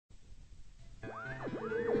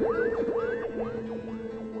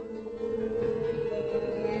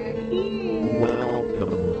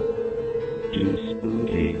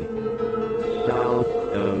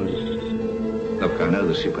know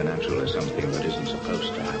the supernatural is something that isn't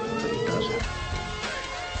supposed to happen, but it does happen.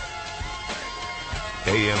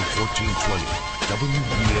 AM 1420,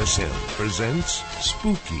 WBSM presents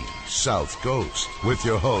Spooky South Coast with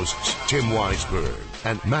your hosts Tim Weisberg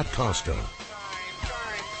and Matt Costa.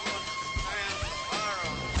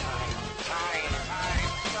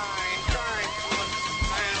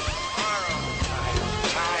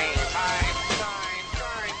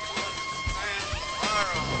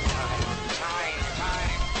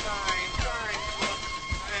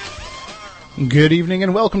 Good evening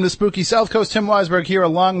and welcome to Spooky South Coast. Tim Weisberg here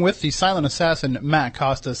along with the silent assassin Matt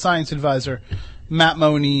Costa. Science advisor Matt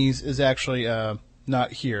Moniz is actually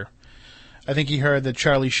not here. I think he heard that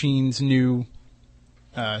Charlie Sheen's new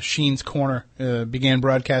Sheen's Corner began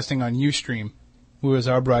broadcasting on Ustream, who is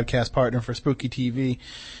our broadcast partner for Spooky TV,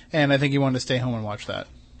 and I think he wanted to stay home and watch that.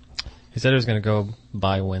 He said he was going to go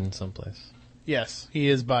buy win someplace. Yes, he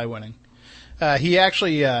is buy winning.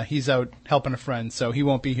 He's out helping a friend, so he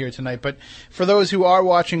won't be here tonight. But for those who are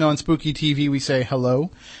watching on Spooky TV, we say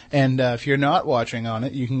hello. And if you're not watching on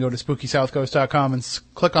it, you can go to SpookySouthCoast.com and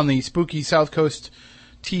click on the Spooky South Coast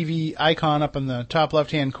TV icon up in the top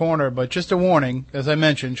left-hand corner. But just a warning, as I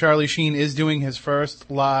mentioned, Charlie Sheen is doing his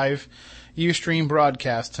first live Ustream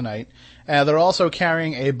broadcast tonight. They're also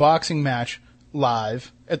carrying a boxing match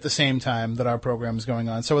live at the same time that our program is going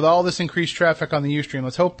on. So with all this increased traffic on the Ustream,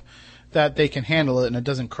 let's hope that they can handle it and it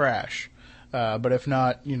doesn't crash. But if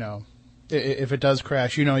not, if it does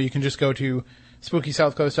crash, you can just go to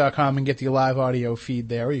SpookySouthCoast.com and get the live audio feed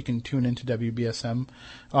there, or you can tune into WBSM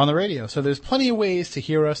on the radio. So there's plenty of ways to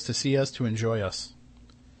hear us, to see us, to enjoy us.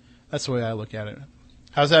 That's the way I look at it.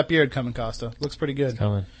 How's that beard coming, Costa? Looks pretty good. It's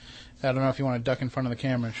coming. I don't know if you want to duck in front of the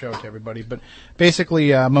camera and show it to everybody, but basically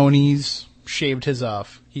Moniz shaved his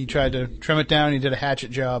off. He tried to trim it down. He did a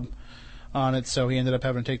hatchet job on it, so he ended up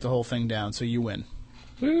having to take the whole thing down. So you win.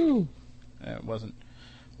 Woo! It wasn't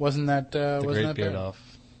that the wasn't great that beard bad. off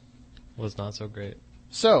was not so great.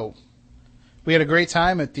 So we had a great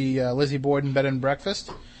time at the Lizzie Borden Bed and Breakfast,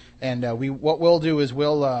 and what we'll do is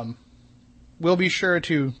we'll be sure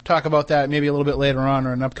to talk about that maybe a little bit later on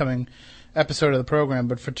or an upcoming episode of the program.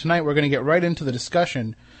 But for tonight, we're going to get right into the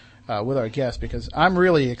discussion with our guest because I'm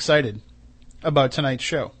really excited about tonight's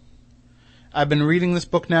show. I've been reading this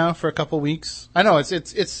book now for a couple weeks. I know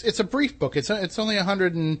it's a brief book. It's only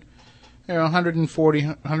 140,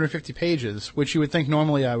 150 pages, which you would think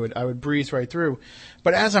normally I would breeze right through.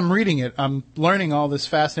 But as I'm reading it, I'm learning all this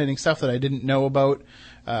fascinating stuff that I didn't know about,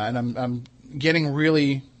 and I'm getting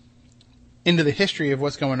really into the history of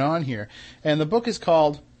what's going on here. And the book is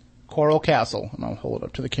called Coral Castle, and I'll hold it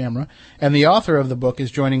up to the camera. And the author of the book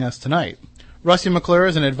is joining us tonight. Rusty McClure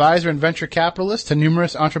is an advisor and venture capitalist to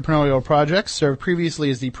numerous entrepreneurial projects, served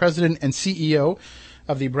previously as the president and CEO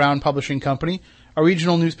of the Brown Publishing Company, a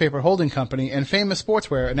regional newspaper holding company, and Famous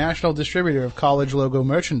Sportswear, a national distributor of college logo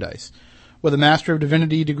merchandise. With a Master of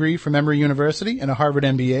Divinity degree from Emory University and a Harvard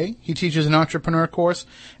MBA, he teaches an entrepreneur course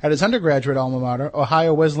at his undergraduate alma mater,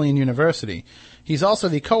 Ohio Wesleyan University. He's also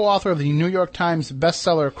the co-author of the New York Times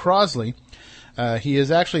bestseller Crosley. He is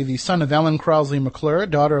actually the son of Ellen Crosley McClure,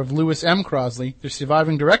 daughter of Lewis M. Crosley, the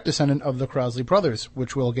surviving direct descendant of the Crosley brothers,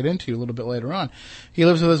 which we'll get into a little bit later on. He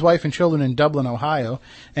lives with his wife and children in Dublin, Ohio,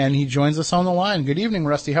 and he joins us on the line. Good evening,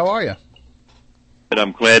 Rusty. How are you?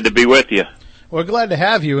 I'm glad to be with you. We're glad to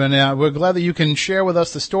have you, and we're glad that you can share with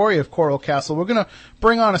us the story of Coral Castle. We're going to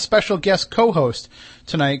bring on a special guest co-host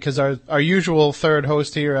tonight because our usual third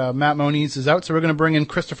host here, Matt Moniz, is out, so we're going to bring in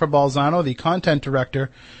Christopher Balzano, the content director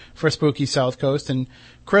for Spooky South Coast. And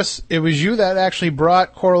Chris, it was you that actually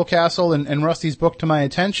brought Coral Castle and Rusty's book to my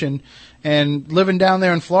attention. And living down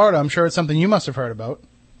there in Florida, I'm sure it's something you must have heard about.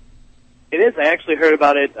 It is. I actually heard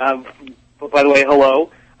about it. By the way, hello.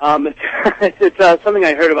 It's something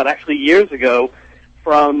I heard about actually years ago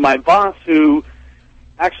from my boss, who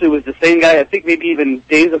actually was the same guy. I think maybe even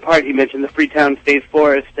days apart. He mentioned the Freetown State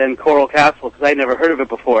Forest and Coral Castle because I'd never heard of it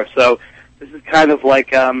before. So this is kind of like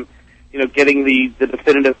getting the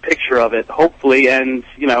definitive picture of it, hopefully, and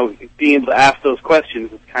being able to ask those questions.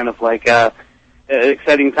 It's kind of like an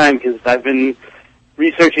exciting time because I've been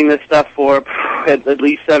researching this stuff for at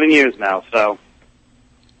least 7 years now. So,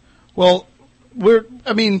 well.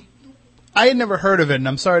 I had never heard of it, and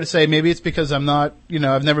I'm sorry to say, maybe it's because I'm not,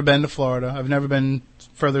 I've never been to Florida. I've never been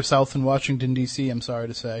further south than Washington, D.C., I'm sorry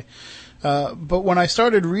to say. But when I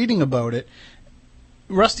started reading about it,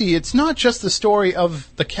 Rusty, it's not just the story of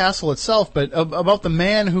the castle itself, but about the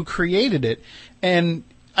man who created it. And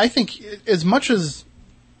I think as much as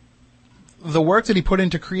the work that he put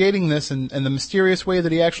into creating this and the mysterious way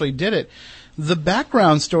that he actually did it, the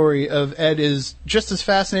background story of Ed is just as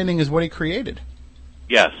fascinating as what he created.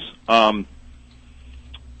 Yes.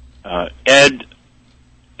 Ed,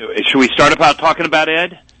 should we start about talking about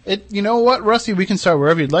Ed? You know what, Rusty? We can start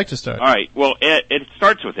wherever you'd like to start. All right. Well, Ed, it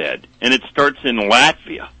starts with Ed, and it starts in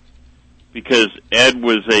Latvia, because Ed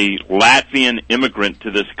was a Latvian immigrant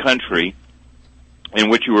to this country, and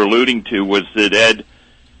what you were alluding to was that Ed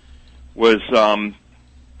was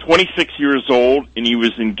 26 years old, and he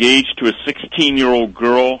was engaged to a 16-year-old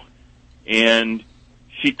girl, and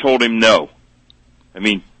she told him no. I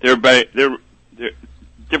mean, they're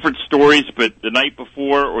different stories, but the night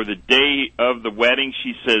before or the day of the wedding,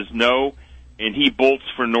 she says no, and he bolts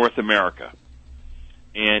for North America.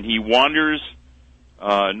 And he wanders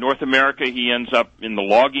North America. He ends up in the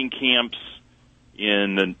logging camps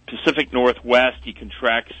in the Pacific Northwest. He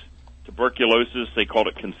contracts tuberculosis. They called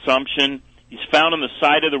it consumption. He's found on the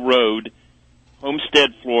side of the road,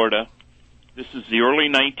 Homestead, Florida. This is the early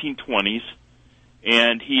 1920s,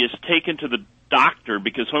 and he is taken to the doctor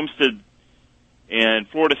because Homestead and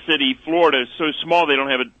Florida City, Florida, is so small they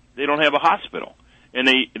don't have a hospital. And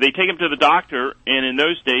they take him to the doctor, and in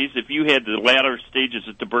those days, if you had the latter stages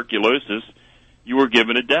of tuberculosis, you were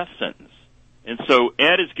given a death sentence. And so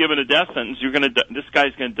Ed is given a death sentence. This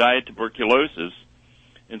guy's going to die of tuberculosis,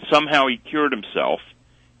 and somehow he cured himself,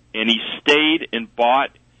 and he stayed and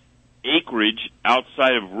bought acreage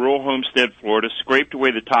outside of rural Homestead, Florida, scraped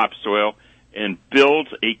away the topsoil, and builds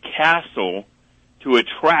a castle to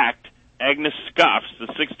attract Agnes Scuffs, the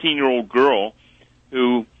 16-year-old girl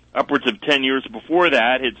who upwards of 10 years before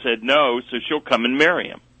that had said no, so she'll come and marry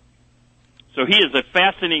him. So he is a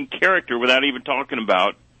fascinating character without even talking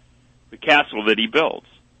about the castle that he builds.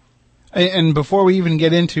 And before we even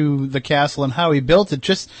get into the castle and how he built it,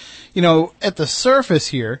 just, at the surface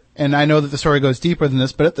here, and I know that the story goes deeper than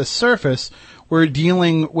this, but at the surface, we're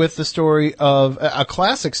dealing with the story of a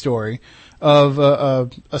classic story of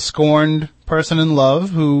a scorned person in love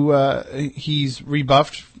who he's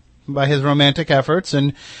rebuffed by his romantic efforts,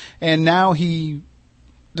 and now he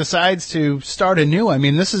decides to start anew. I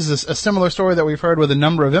mean, this is a similar story that we've heard with a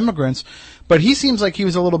number of immigrants, but he seems like he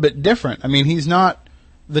was a little bit different. I mean, he's not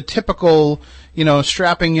the typical,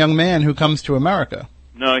 strapping young man who comes to America.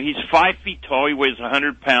 No, he's 5 feet tall, he weighs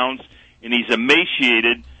 100 pounds, and he's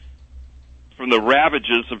emaciated from the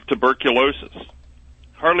ravages of tuberculosis.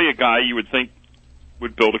 Hardly a guy you would think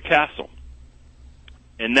would build a castle.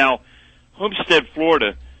 And now, Homestead,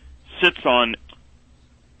 Florida, sits on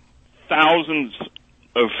thousands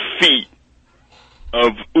of feet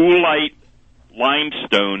of oolite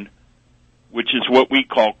limestone, which is what we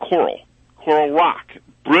call coral rock.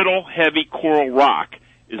 Brittle, heavy coral rock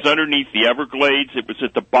is underneath the Everglades. It was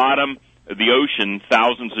at the bottom of the ocean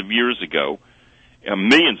thousands of years ago,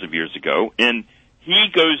 millions of years ago, and he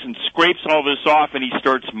goes and scrapes all this off, and he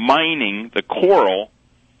starts mining the coral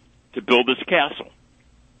to build his castle.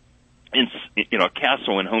 A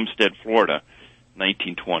castle in Homestead, Florida,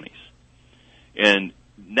 1920s. And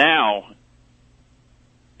now,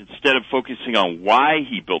 instead of focusing on why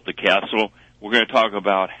he built the castle, we're going to talk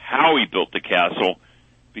about how he built the castle,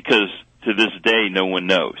 because to this day, no one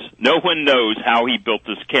knows. No one knows how he built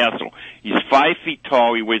this castle. He's 5 feet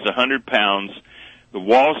tall. He weighs 100 pounds. The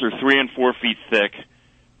walls are 3 and 4 feet thick.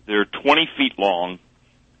 They're 20 feet long,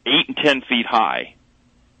 8 and 10 feet high.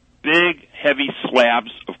 Big, heavy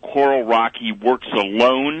slabs of coral rock. He works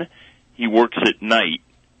alone. He works at night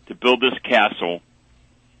to build this castle.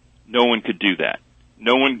 No one could do that.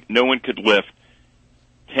 No one could lift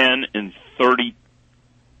 10 and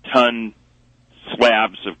 30-ton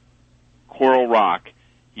slabs of coral rock.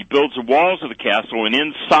 He builds the walls of the castle, and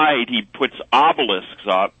inside he puts obelisks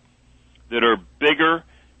up that are bigger,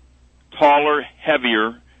 taller,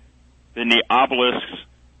 heavier than the obelisks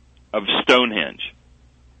of Stonehenge.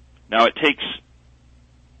 Now,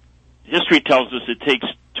 history tells us it takes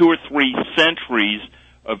 2 or 3 centuries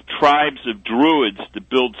of tribes of Druids to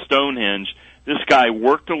build Stonehenge. This guy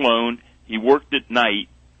worked alone. He worked at night.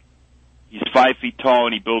 He's 5 feet tall,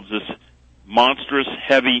 and he builds this monstrous,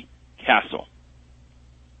 heavy castle.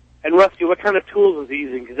 And Rusty, what kind of tools is he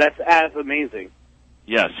using? Because that's as amazing.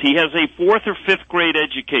 Yes, he has a 4th or 5th grade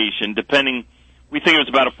education, depending. We think it was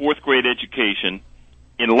about a 4th grade education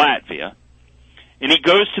in Latvia. And he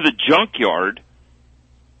goes to the junkyard,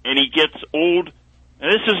 and he gets old,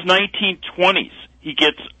 and this is 1920s. He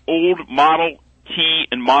gets old Model T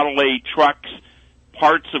and Model A trucks,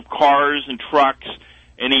 parts of cars and trucks,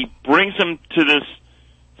 and he brings them to this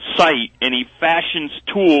site, and he fashions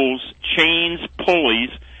tools, chains,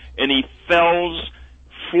 pulleys, and he fells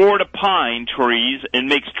Florida pine trees and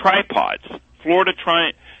makes tripods. Florida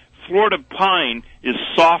pine is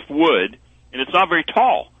soft wood, and it's not very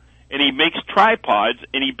tall. and he makes tripods,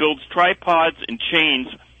 and he builds tripods and chains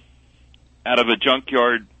out of a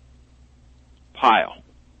junkyard pile.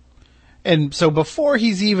 And so before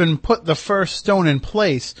he's even put the first stone in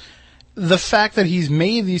place, the fact that he's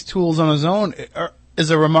made these tools on his own is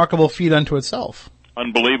a remarkable feat unto itself.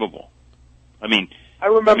 Unbelievable. I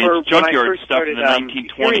remember it's junkyard when I first stuff started in the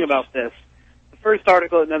 1920s. hearing about this. The first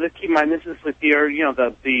article, now keep in mind, this is like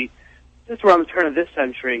the just around the turn of this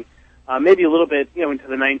century, maybe a little bit, into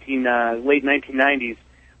the late 1990s.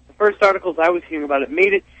 The first articles I was hearing about it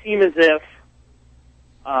made it seem as if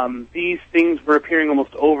these things were appearing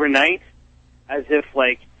almost overnight, as if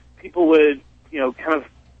like people would, kind of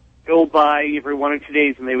go by every 1 or 2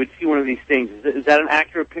 days and they would see one of these things. Is that an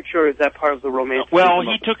accurate picture, or is that part of the romance? Well,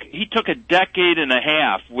 he took a decade and a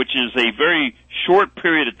half, which is a very short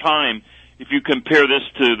period of time if you compare this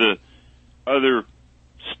to the other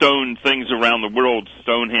stone things around the world,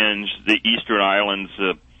 Stonehenge, the Eastern Islands,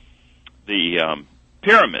 the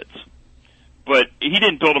pyramids. But he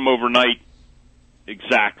didn't build them overnight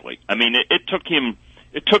exactly. It took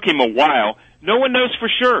him a while. No one knows for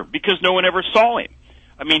sure because no one ever saw him.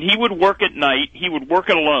 He would work at night. He would work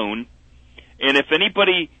alone. And if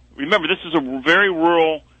anybody, remember, this is a very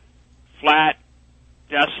rural, flat,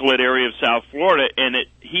 desolate area of South Florida, and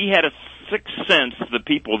he had a sixth sense, the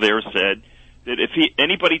people there said, that if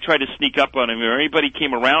anybody tried to sneak up on him or anybody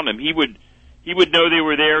came around him, he would know they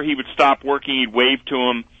were there. He would stop working. He'd wave to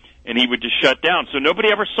them, and he would just shut down. So nobody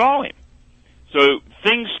ever saw him. So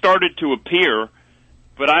things started to appear,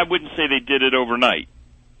 but I wouldn't say they did it overnight.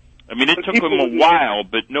 It took him a while,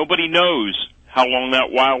 but nobody knows how long that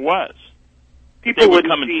while was. They would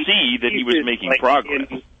come and see that he was making progress.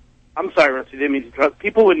 I'm sorry, Rusty, didn't mean to interrupt.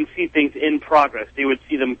 People wouldn't see things in progress. They would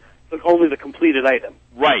see them, only the completed item.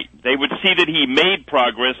 Right. They would see that he made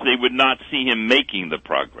progress. They would not see him making the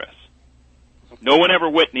progress. No one ever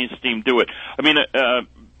witnessed him do it.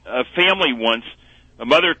 A family once, a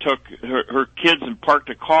mother took her kids and parked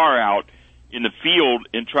a car out in the field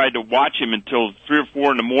and tried to watch him until 3 or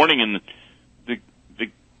 4 in the morning, and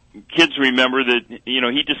the kids remember that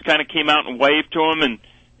he just kind of came out and waved to him,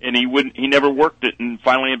 and he never worked it. And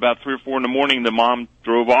finally, about 3 or 4 in the morning, the mom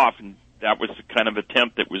drove off, and that was the kind of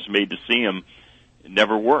attempt that was made to see him. It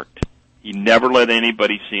never worked. He never let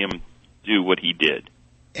anybody see him do what he did.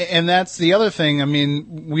 And that's the other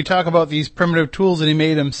thing. We talk about these primitive tools that he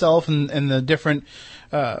made himself, and the different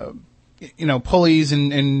pulleys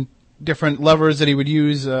and different levers that he would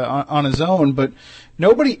use on his own, but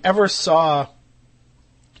nobody ever saw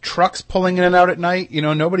trucks pulling in and out at night.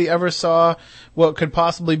 Nobody ever saw what could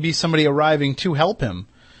possibly be somebody arriving to help him.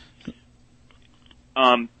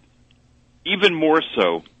 Even more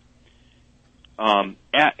so,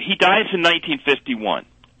 he dies in 1951,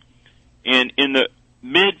 and in the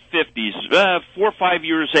mid-50s, 4 or 5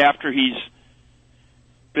 years after he's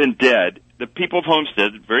been dead, the people of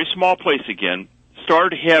Homestead, very small place again,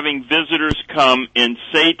 started having visitors come and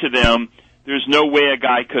say to them, there's no way a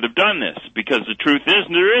guy could have done this, because the truth is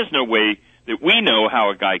there is no way that we know how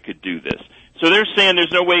a guy could do this. So they're saying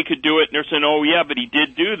there's no way he could do it, and they're saying, oh yeah, but he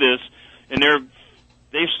did do this, and they're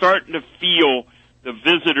starting to feel the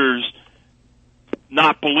visitors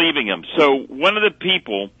not believing him. So one of the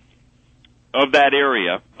people of that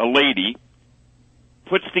area, a lady,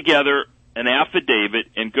 puts together an affidavit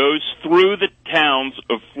and goes through the towns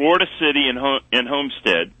of Florida City and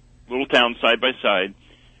Homestead, little towns side by side,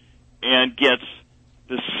 and gets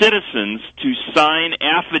the citizens to sign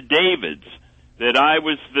affidavits that I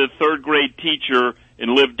was the third grade teacher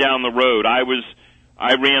and lived down the road. I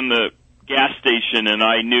ran the gas station, and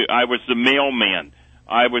I was the mailman.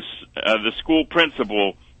 I was the school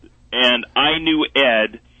principal, and I knew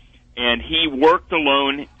Ed, and he worked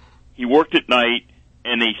alone. He worked at night.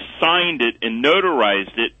 And they signed it and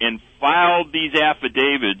notarized it and filed these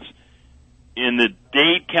affidavits in the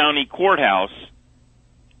Dade County Courthouse.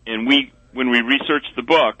 And when we researched the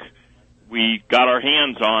book, we got our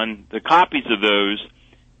hands on the copies of those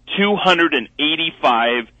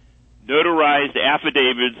 285 notarized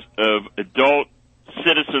affidavits of adult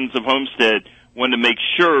citizens of Homestead, wanted to make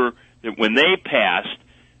sure that when they passed,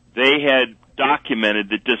 they had documented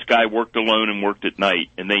that this guy worked alone and worked at night,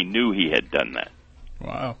 and they knew he had done that.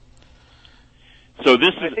 Wow. So this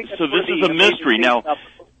is a mystery. Now, and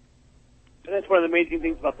that's one of the amazing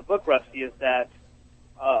things about the book, Rusty, is that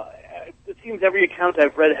it seems every account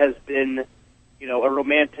I've read has been, a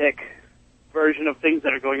romantic version of things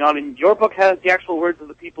that are going on. And your book has the actual words of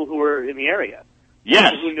the people who were in the area.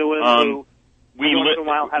 Yes. Who knew him,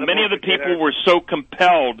 many of the people were so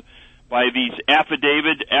compelled by these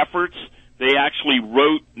affidavit efforts, they actually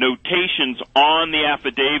wrote notations on the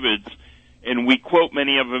affidavits and we quote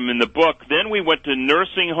many of them in the book. Then we went to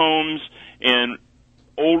nursing homes and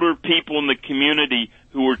older people in the community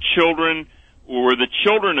who were children or were the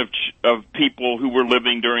children of people who were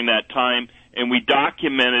living during that time, and we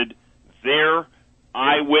documented their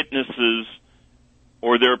eyewitnesses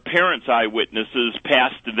or their parents' eyewitnesses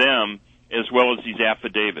passed to them, as well as these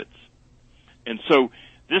affidavits. And so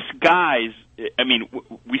this guy's, I mean,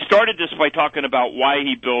 we started this by talking about why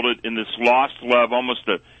he built it in this lost love, almost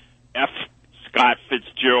a F. Scott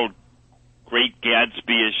Fitzgerald, Great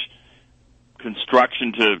Gatsby-ish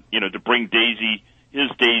construction to bring his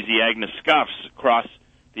Daisy Agnes Scuffs across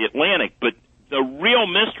the Atlantic. But the real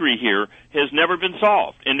mystery here has never been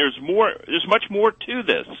solved, and there's much more to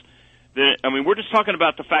this. We're just talking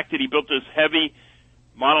about the fact that he built this heavy,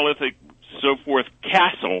 monolithic, so forth,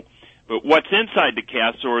 castle, but what's inside the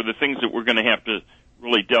castle are the things that we're going to have to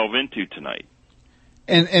really delve into tonight.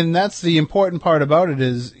 And that's the important part about it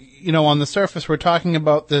is, on the surface we're talking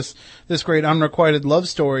about this great unrequited love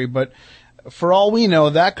story, but for all we know,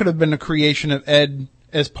 that could have been a creation of Ed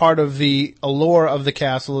as part of the allure of the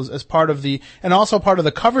castle, as part of and also part of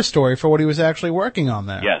the cover story for what he was actually working on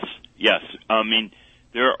there. Yes. I mean,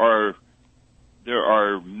 there are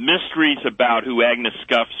mysteries about who Agnes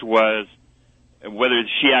Scuffs was, and whether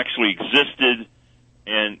she actually existed,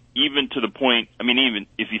 and even to the point, even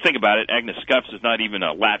if you think about it, Agnes Scuffs is not even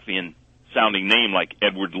a Latvian-sounding name like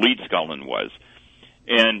Edward Leedscullen was.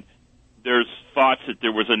 And there's thoughts that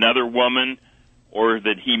there was another woman, or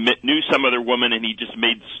that he knew some other woman and he just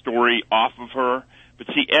made the story off of her. But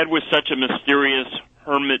see, Ed was such a mysterious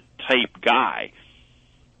hermit-type guy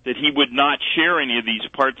that he would not share any of these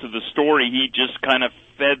parts of the story. He just kind of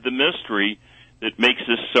fed the mystery that makes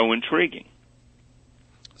this so intriguing.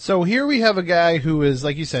 So here we have a guy who is,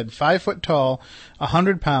 like you said, 5 foot tall,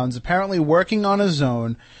 100 pounds, apparently working on his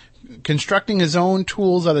own, constructing his own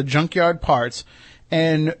tools out of junkyard parts,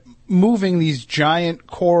 and moving these giant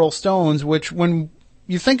coral stones, which when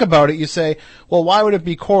you think about it, you say, well, why would it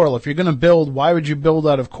be coral? If you're going to build, why would you build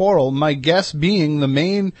out of coral? My guess being the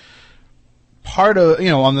main part of,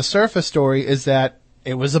 on the surface story is that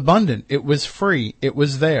it was abundant. It was free. It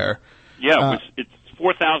was there. Yeah, it's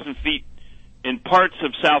 4,000 feet. In parts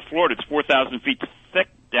of South Florida, it's 4,000 feet thick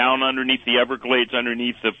down underneath the Everglades,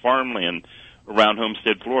 underneath the farmland around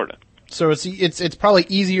Homestead, Florida. So it's probably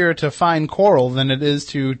easier to find coral than it is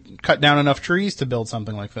to cut down enough trees to build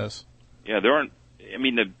something like this. Yeah, there aren't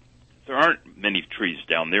many trees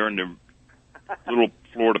down there, and they're little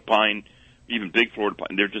Florida pine, even big Florida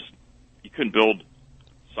pine. You couldn't build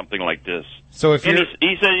something like this. So he's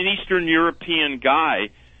an Eastern European guy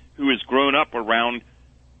who has grown up around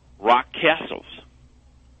rock castles.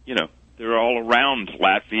 They're all around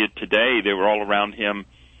Latvia today. They were all around him.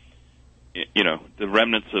 The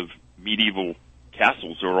remnants of medieval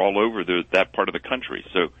castles are all over that part of the country.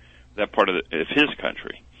 So that part of his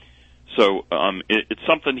country. So it's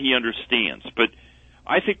something he understands. But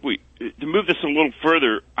I think to move this a little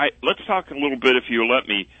further, let's talk a little bit, if you'll let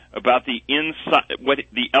me, about the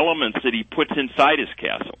elements that he puts inside his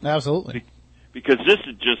castle. Absolutely. Because this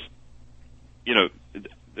is just,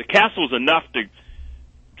 the castle is enough to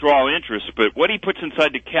draw interest, but what he puts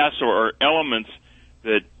inside the castle are elements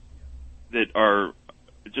that are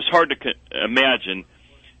just hard to imagine.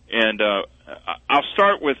 And I'll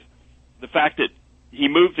start with the fact that he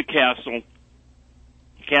moved the castle.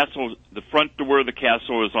 The front door of the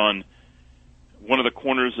castle is on one of the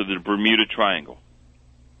corners of the Bermuda Triangle,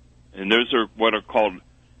 and those are what are called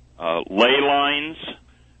ley lines.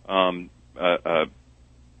 A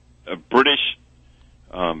British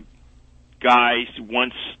guy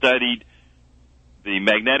once studied the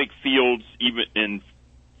magnetic fields, and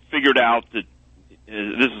figured out that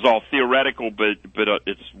this is all theoretical, but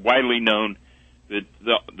it's widely known that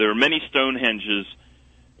there are many Stonehenges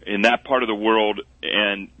in that part of the world,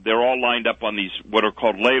 and they're all lined up on these what are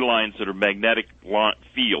called ley lines that are magnetic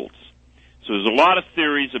fields. So there's a lot of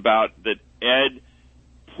theories about that Ed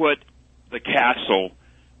put the castle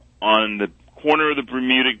on the corner of the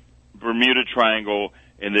Bermuda Triangle,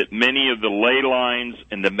 and that many of the ley lines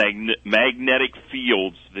and the magnetic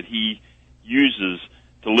fields that he uses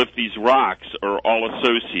to lift these rocks are all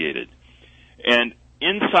associated. And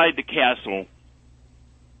inside the castle,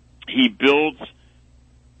 he builds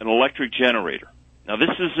an electric generator. Now,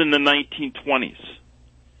 this is in the 1920s.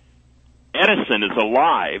 Edison is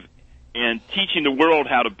alive and teaching the world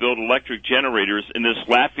how to build electric generators, and this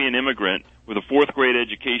Latvian immigrant with a fourth-grade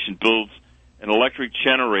education builds an electric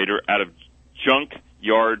generator out of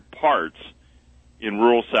junkyard parts in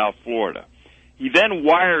rural South Florida. He then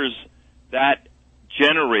wires that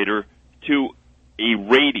generator to a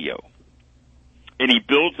radio. and he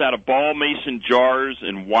builds out of ball mason jars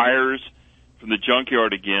and wires from the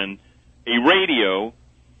junkyard again a radio.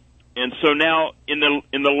 And so now, in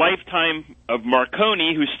the lifetime of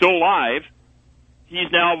Marconi, who's still alive,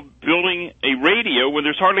 he's now building a radio when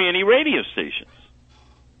there's hardly any radio stations.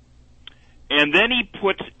 And then he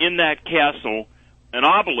puts in that castle an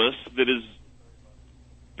obelisk that is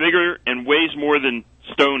bigger and weighs more than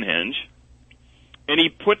Stonehenge. And he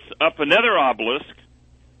puts up another obelisk,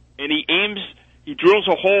 and he drills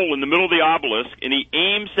a hole in the middle of the obelisk, and he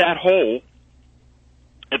aims that hole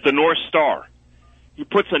at the North Star. He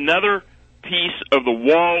puts another piece of the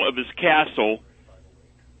wall of his castle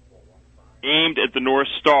aimed at the North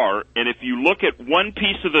Star, and if you look at one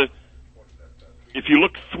piece of if you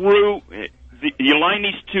look through, you line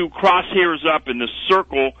these two crosshairs up in the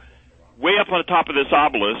circle way up on the top of this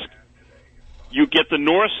obelisk, you get the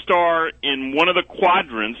North Star in one of the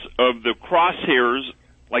quadrants of the crosshairs,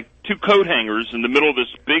 like two coat hangers in the middle of this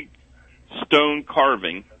big stone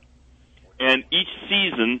carving, and each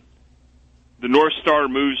season the North Star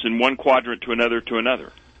moves in one quadrant to another to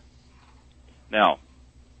another. Now,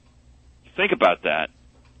 think about that.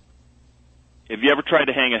 Have you ever tried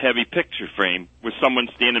to hang a heavy picture frame with someone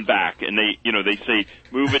standing back and they say,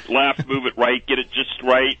 move it left, move it right, get it just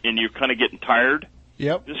right, and you're kind of getting tired?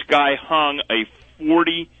 Yep. This guy hung a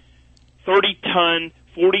 30-ton,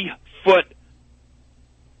 40-foot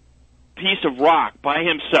piece of rock by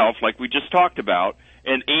himself, like we just talked about,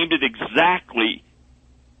 and aimed it exactly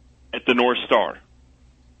at the North Star.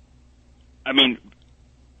 I mean,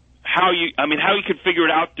 how he could figure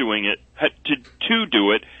it out doing it, to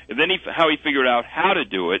do it, and then how he figured out how to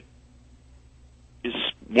do it is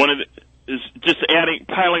just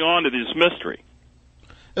piling on to this mystery.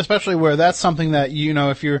 Especially where that's something that,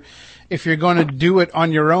 if you're going to do it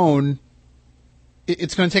on your own,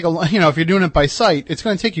 it's going to take if you're doing it by sight, it's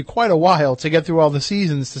going to take you quite a while to get through all the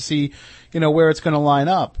seasons to see, where it's going to line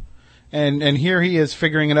up. And here he is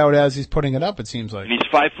figuring it out as he's putting it up, it seems like. And he's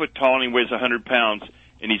 5 foot tall and he weighs 100 pounds,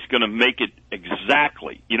 and he's going to make it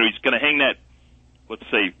exactly. He's going to hang that, let's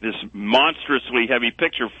say, this monstrously heavy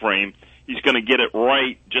picture frame. He's going to get it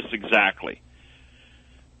right just exactly.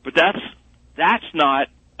 But that's not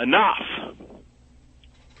enough.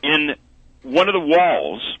 In one of the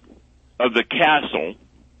walls of the castle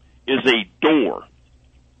is a door.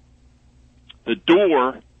 The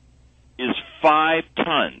door is 5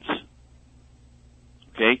 tons.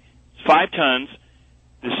 Okay? It's 5 tons.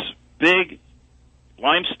 This big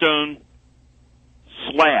limestone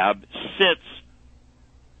slab sits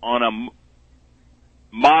on a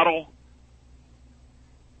Model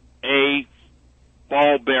A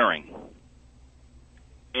ball bearing.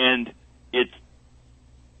 And it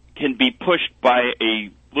can be pushed by a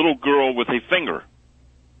little girl with a finger.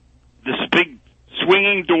 This big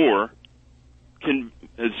swinging door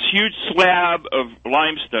this huge slab of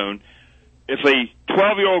limestone, if a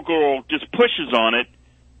 12-year-old girl just pushes on it,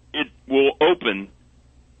 it will open.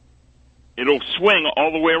 It'll swing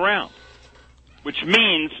all the way around, which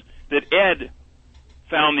means that Ed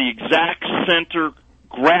found the exact center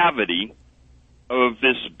gravity of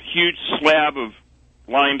this huge slab of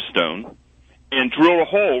limestone and drilled a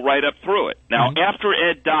hole right up through it. Now, after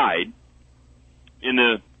Ed died,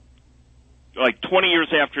 20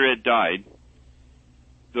 years after Ed died,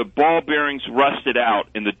 the ball bearings rusted out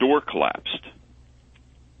and the door collapsed.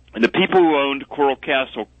 And the people who owned Coral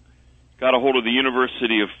Castle got a hold of the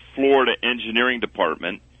University of Florida Engineering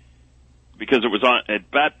Department because it was at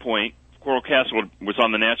that point, Coral Castle was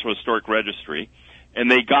on the National Historic Registry, and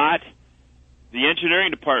they got the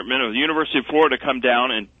engineering department of the University of Florida to come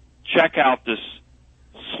down and check out this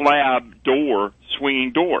slab door,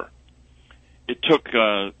 swinging door. It took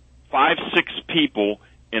 5-6 people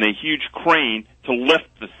and a huge crane to lift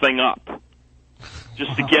the thing up,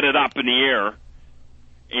 just to get it up in the air.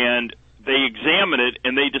 And they examine it,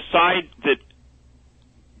 and they decide that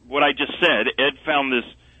what I just said, Ed found this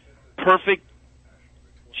perfect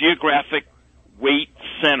geographic weight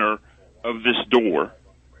center of this door.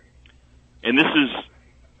 And this is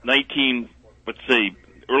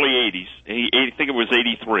early 80s. I think it was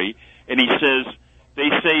 83. And they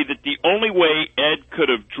say that the only way Ed could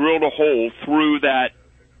have drilled a hole through that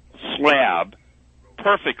slab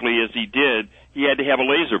perfectly as he did, he had to have a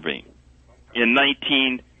laser beam. In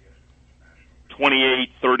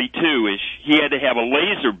 1928-32-ish, he had to have a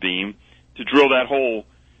laser beam to drill that hole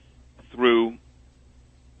through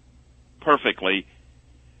perfectly.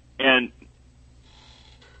 And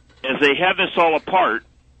as they have this all apart,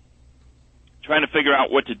 trying to figure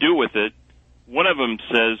out what to do with it, one of them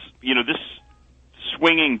says, this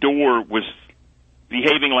swinging door was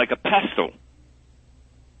behaving like a pestle.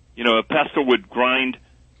 a pestle would grind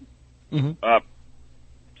up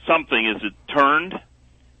something as it turned.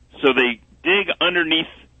 So they dig underneath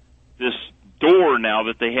this door now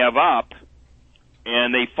that they have up,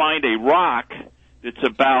 and they find a rock that's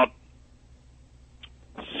about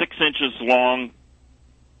 6 inches long,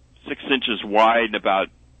 6 inches wide, and about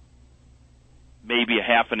maybe a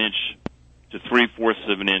half an inch to 3/4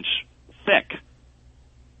 of an inch thick.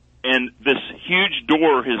 And this huge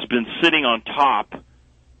door has been sitting on top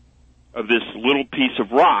of this little piece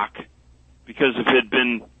of rock, because if it had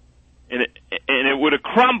been, and it would have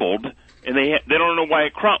crumbled, and they don't know why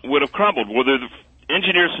it would have crumbled. Well, they're the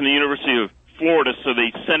engineers from the University of Florida, so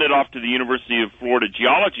they sent it off to the University of Florida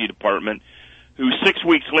Geology Department, who 6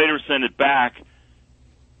 weeks later sent it back,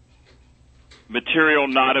 material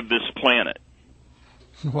not of this planet.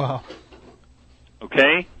 Wow.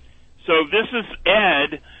 Okay? So this is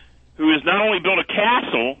Ed, who has not only built a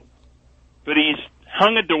castle, but he's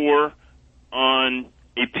hung a door on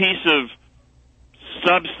a piece of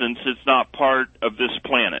substance that's not part of this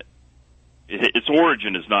planet. Its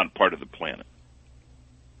origin is not part of the planet.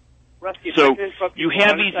 Rusty, So you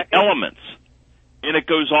have these elements, and it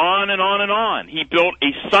goes on and on and on. He built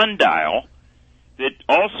a sundial that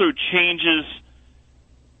also changes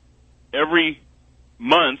every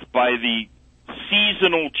month by the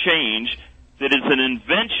seasonal change. That is an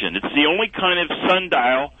invention. It's the only kind of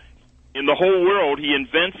sundial in the whole world. He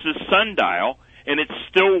invents this sundial, and it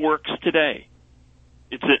still works today.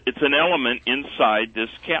 It's an element inside this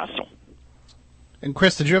castle. And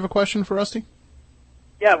Chris, did you have a question for Rusty?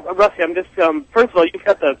 Yeah, Rusty, I'm just, first of all, you've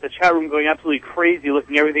got the chat room going absolutely crazy,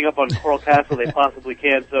 looking everything up on Coral Castle they possibly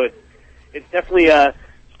can, so it's definitely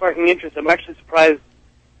sparking interest. I'm actually surprised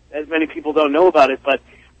as many people don't know about it, but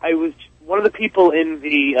one of the people in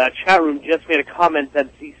the chat room just made a comment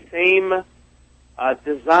that the same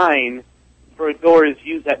design for a door is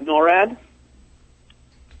used at NORAD.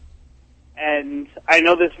 And I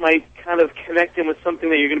know this might kind of connect in with something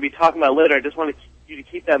that you're going to be talking about later. I just want you to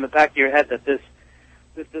keep that in the back of your head, that this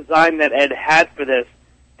design that Ed had for this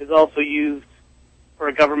is also used for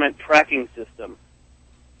a government tracking system.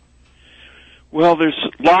 Well, there's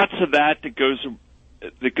lots of that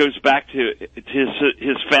goes back to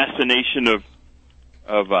his fascination of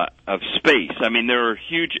space. I mean, there are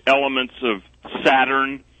huge elements of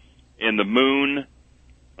Saturn and the moon.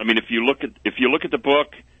 I mean, if you look at the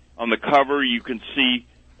book, on the cover you can see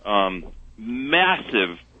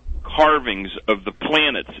massive carvings of the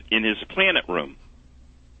planets in his planet room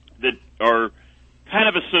that are kind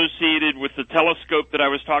of associated with the telescope that I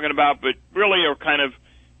was talking about, but really are kind of,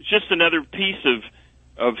 it's just another piece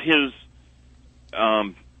of his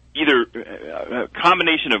either a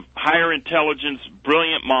combination of higher intelligence,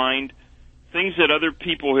 brilliant mind, things that other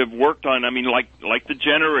people have worked on. I mean, like the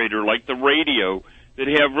generator, like the radio, that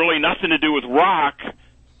have really nothing to do with rock.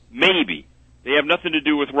 Maybe they have nothing to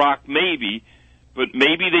do with rock, maybe, but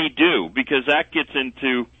maybe they do, because that gets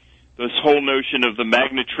into this whole notion of the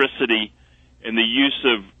magnetricity and the use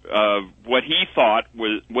of what he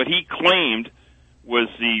claimed was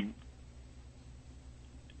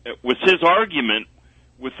his argument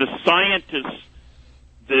with the scientists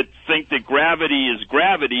that think that gravity is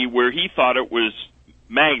gravity, where he thought it was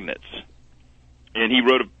magnets. And he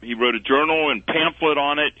wrote a journal and pamphlet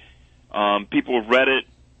on it. People have read it.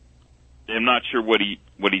 I'm not sure what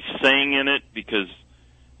he's saying in it, because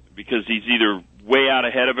he's either way out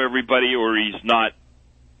ahead of everybody, or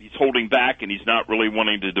he's holding back and he's not really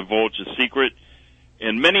wanting to divulge a secret.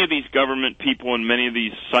 And many of these government people and many of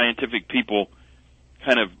these scientific people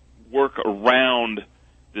kind of work around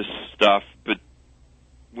this stuff. But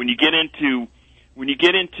when you get into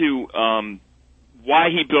why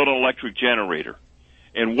he built an electric generator,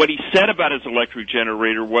 and what he said about his electric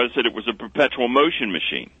generator was that it was a perpetual motion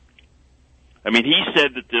machine. I mean, he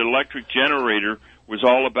said that the electric generator was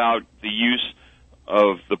all about the use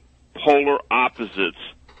of the polar opposites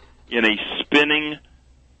in a spinning,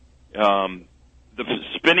 the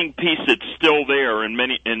spinning piece that's still there, and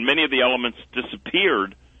many of the elements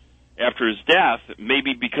disappeared after his death,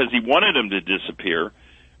 maybe because he wanted them to disappear.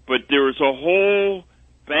 But there was a whole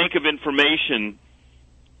bank of information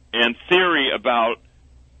and theory about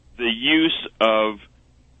the use of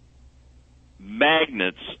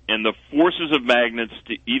magnets and the forces of magnets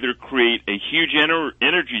to either create a huge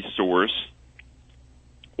energy source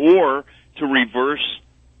or to reverse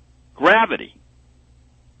gravity.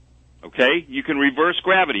 Okay? You can reverse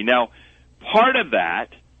gravity. Now, part of that,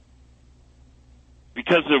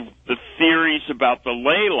 because of the theories about the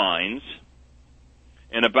ley lines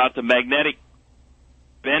and about the magnetic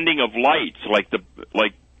bending of lights, like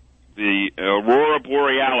the aurora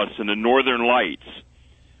borealis and the northern lights,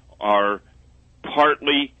 are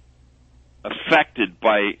partly affected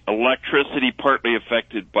by electricity, partly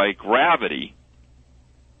affected by gravity.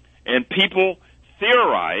 And people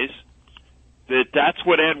theorize that that's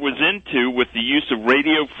what Ed was into with the use of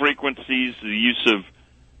radio frequencies, the use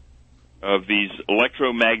of these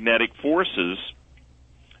electromagnetic forces.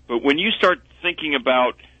 But when you start thinking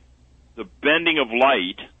about the bending of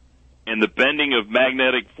light and the bending of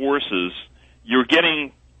magnetic forces, you're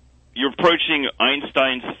approaching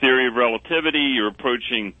Einstein's theory of relativity, you're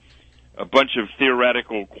approaching a bunch of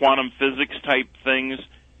theoretical quantum physics type things.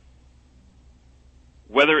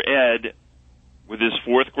 Whether Ed, with his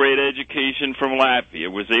fourth grade education from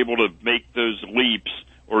Latvia, was able to make those leaps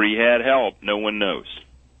or he had help, no one knows.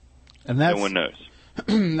 And no one knows.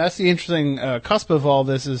 That's the interesting cusp of all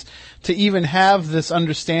this, is to even have this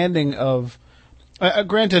understanding of,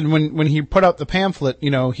 granted, when he put out the pamphlet,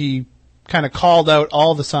 he kind of called out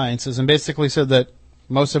all the sciences and basically said that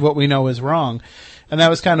most of what we know is wrong. And that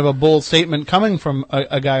was kind of a bold statement coming from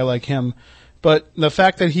a guy like him. But the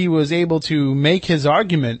fact that he was able to make his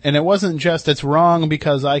argument, and it wasn't just it's wrong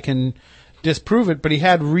because I can disprove it, but he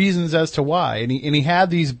had reasons as to why. And he had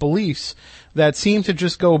these beliefs that seemed to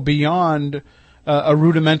just go beyond a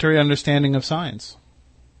rudimentary understanding of science.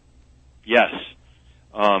 Yes.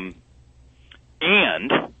 And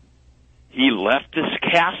he left this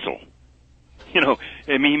castle. He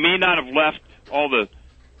may not have left all the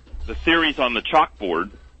theories on the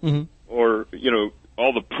chalkboard, mm-hmm. or,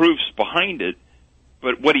 all the proofs behind it,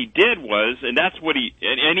 but what he did was, and that's what he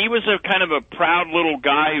was a kind of a proud little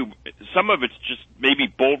guy who, some of it's just maybe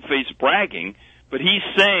bold-faced bragging, but he's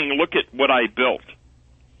saying, look at what I built.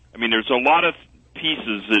 I mean, there's a lot of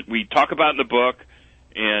pieces that we talk about in the book,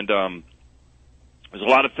 and there's a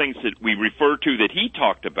lot of things that we refer to that he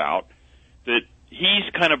talked about that he's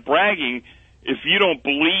kind of bragging. If you don't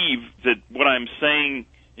believe that what I'm saying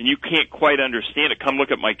and you can't quite understand it, come look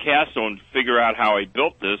at my castle and figure out how I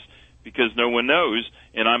built this, because no one knows,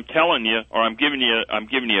 and I'm telling you, or I'm giving you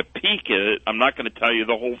a peek at it. I'm not going to tell you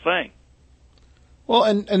the whole thing. Well,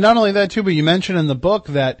 and not only that too, but you mentioned in the book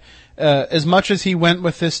that as much as he went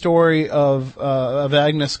with this story of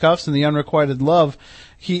Agnes Scuffs and the unrequited love,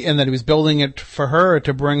 and that he was building it for her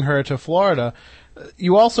to bring her to Florida.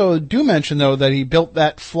 You also do mention, though, that he built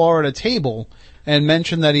that Florida table and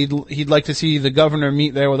mentioned that he'd like to see the governor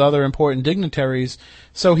meet there with other important dignitaries.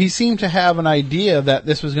 So he seemed to have an idea that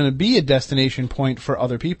this was going to be a destination point for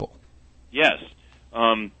other people. Yes.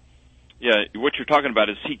 What you're talking about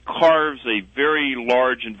is he carves a very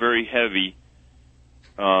large and very heavy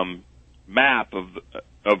map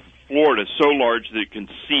of Florida, so large that it can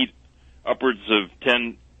seat upwards of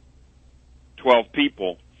 10, 12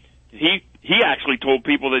 people. He actually told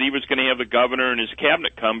people that he was going to have the governor and his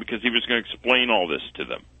cabinet come because he was going to explain all this to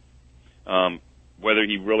them. Whether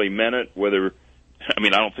he really meant it, I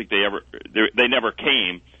don't think they never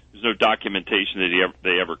came. There's no documentation that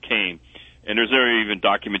they ever came, and there's never even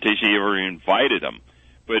documentation he ever invited them.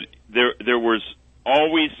 But there was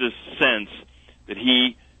always this sense that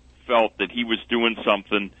he felt that he was doing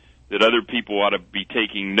something that other people ought to be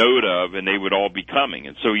taking note of, and they would all be coming.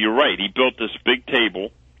 And so you're right. He built this big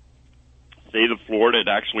table. State of Florida. It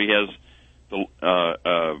actually has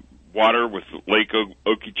the water with Lake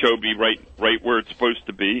Okeechobee right where it's supposed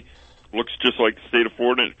to be. Looks just like the state of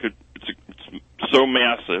Florida. It's so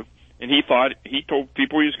massive. And he told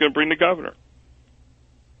people he was going to bring the governor.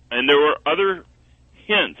 And there were other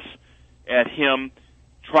hints at him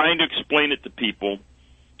trying to explain it to people.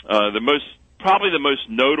 Probably the most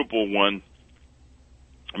notable one,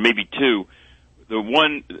 or maybe two, the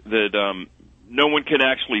one that no one can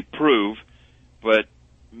actually prove, but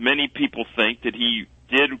many people think that he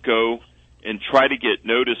did go and try to get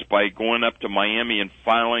noticed by going up to Miami and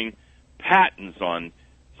filing patents on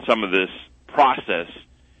some of this process,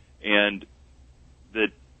 and that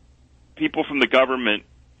people from the government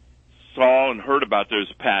saw and heard about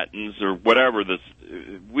those patents or whatever.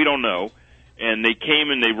 We don't know. And they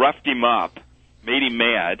came and they roughed him up, made him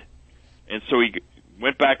mad, and so he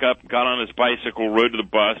went back up, got on his bicycle, rode to the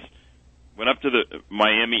bus, went up to the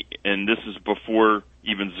Miami, and this is before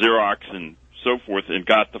even Xerox and so forth, and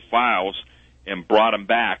got the files and brought them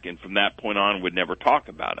back, and from that point on would never talk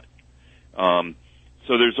about it.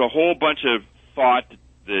 So there's a whole bunch of thought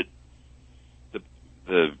that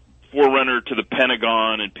the forerunner to the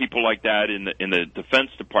Pentagon and people like that in the Defense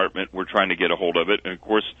Department were trying to get a hold of it, and of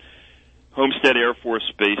course Homestead Air Force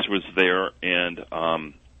Base was there, and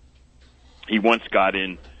he once got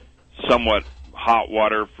in somewhat hot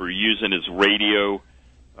water for using his radio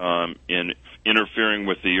in interfering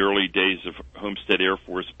with the early days of Homestead Air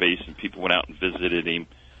Force Base, and people went out and visited him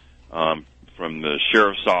from from the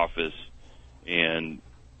sheriff's office, and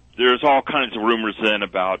there's all kinds of rumors then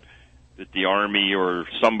about that the Army or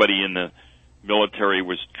somebody in the military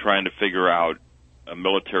was trying to figure out a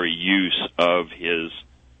military use of his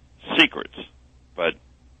secrets. But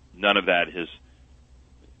none of that has,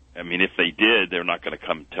 I mean, if they did, they're not going to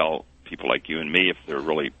come tell people like you and me if they're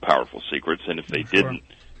really powerful secrets, and if they didn't,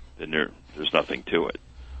 then there's nothing to it.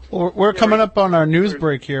 Well, we're coming up on our news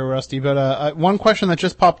break here, Rusty, but one question that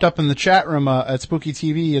just popped up in the chat room at Spooky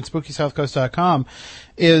TV at SpookySouthCoast.com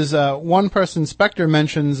is one person, Spectre,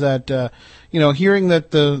 mentions that, hearing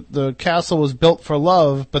that the castle was built for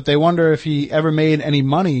love, but they wonder if he ever made any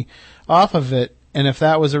money off of it, and if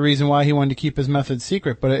that was a reason why he wanted to keep his method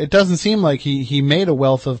secret. But it doesn't seem like he made a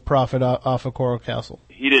wealth of profit off of Coral Castle.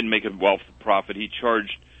 He didn't make a wealth of profit. He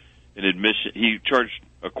charged an admission. He charged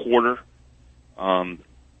a quarter.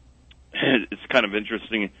 It's kind of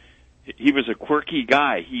interesting. He was a quirky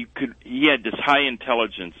guy. He had this high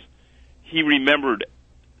intelligence. He remembered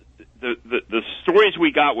the stories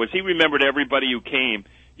we got was he remembered everybody who came.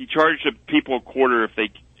 He charged people a quarter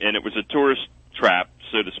and it was a tourist trap,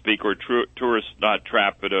 so to speak, or tourist, not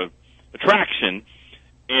trap, but a attraction.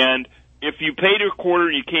 And if you paid a quarter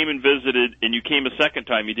and you came and visited and you came a second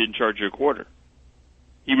time, he didn't charge you a quarter.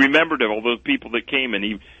 He remembered all those people that came, and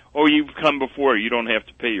you've come before, you don't have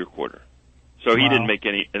to pay your quarter. So he didn't make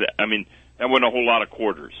any, I mean, that wasn't a whole lot of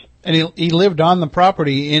quarters. And he lived on the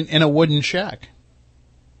property in a wooden shack.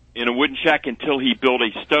 In a wooden shack until he built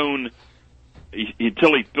until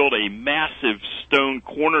he built a massive stone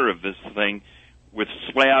corner of this thing with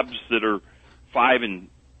slabs that are 5 and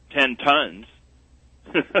 10 tons.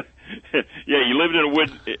 Yeah, he lived in a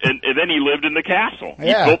wood, and then he lived in the castle.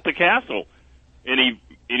 Yeah. He built the castle, and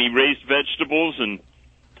he raised vegetables and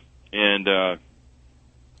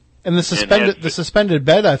the suspended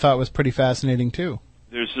bed I thought was pretty fascinating too.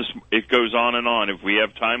 It goes on and on. If we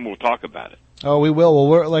have time, we'll talk about it. Oh, we will.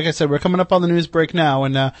 Well, like I said, we're coming up on the news break now,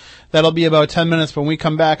 and that'll be about 10 minutes. When we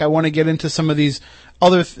come back, I want to get into some of these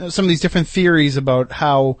different theories about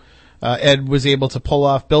how Ed was able to pull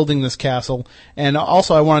off building this castle, and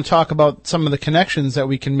also I want to talk about some of the connections that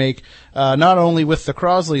we can make, not only with the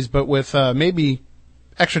Crosleys, but with maybe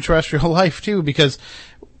extraterrestrial life too, because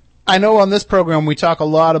I know on this program we talk a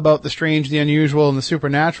lot about the strange, the unusual, and the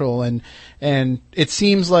supernatural, and it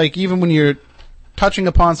seems like even when you're touching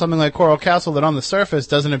upon something like Coral Castle that on the surface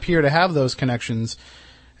doesn't appear to have those connections,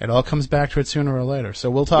 it all comes back to it sooner or later.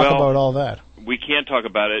 So we'll talk about all that. We can talk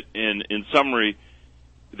about it. In summary,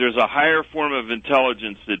 there's a higher form of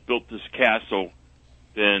intelligence that built this castle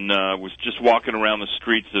than was just walking around the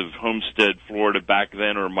streets of Homestead, Florida back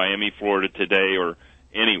then, or Miami, Florida today, or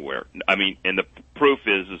anywhere. I mean, and the proof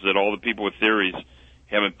is that all the people with theories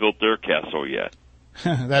haven't built their castle yet.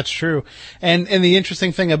 That's true. And the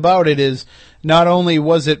interesting thing about it is not only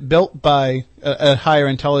was it built by a higher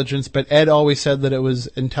intelligence, but Ed always said that it was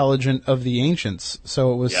intelligent of the ancients.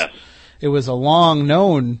 So it was a long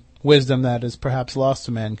known wisdom that is perhaps lost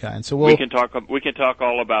to mankind. So we can talk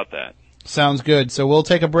all about that. Sounds good. So we'll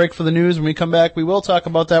take a break for the news. When we come back, we will talk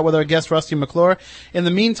about that with our guest, Rusty McClure. In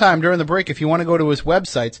the meantime, during the break, if you want to go to his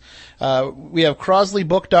websites, we have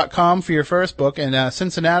CrosleyBook.com for your first book, and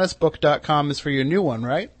CincinnatusBook.com is for your new one,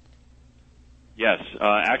 right? Yes.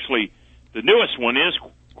 Actually, the newest one is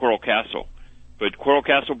Coral Castle, but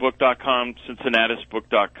CoralCastleBook.com,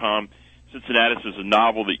 CincinnatusBook.com. Cincinnatus is a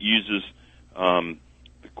novel that uses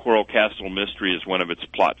the Coral Castle mystery as one of its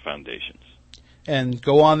plot foundations. And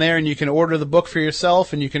go on there, and you can order the book for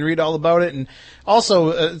yourself, and you can read all about it. And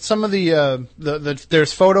also, some of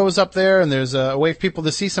there's photos up there, and there's a way for people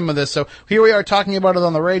to see some of this. So here we are talking about it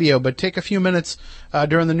on the radio, but take a few minutes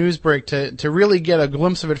during the news break to really get a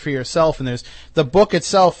glimpse of it for yourself. And there's the book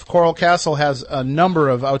itself. Coral Castle has a number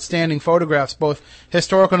of outstanding photographs, both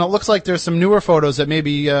historical, and it looks like there's some newer photos that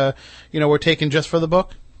maybe were taken just for the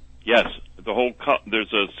book. Yes,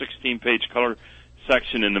 there's a 16-page color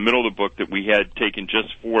section in the middle of the book that we had taken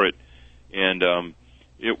just for it, and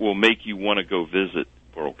it will make you want to go visit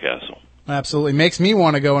Coral Castle. Absolutely. Makes me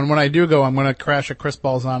want to go, and when I do go, I'm going to crash at Chris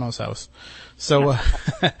Balzano's house. So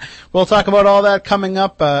we'll talk about all that coming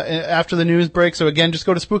up after the news break. So again, just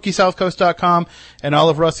go to SpookySouthCoast.com, and all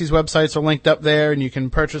of Rusty's websites are linked up there, and you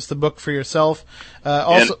can purchase the book for yourself.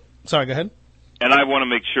 Sorry, go ahead. And I want to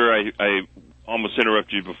make sure I almost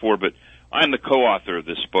interrupted you before, but I'm the co-author of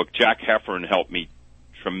this book. Jack Heffern helped me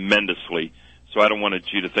tremendously, so I don't want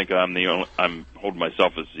you to think I'm holding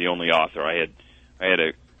myself as the only author. I had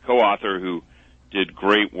a co-author who did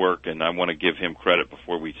great work, and I want to give him credit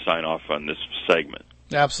before we sign off on this segment.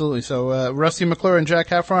 Absolutely. So Rusty McClure and Jack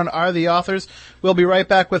Heffron are the authors. We'll be right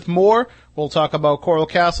back with more. We'll talk about Coral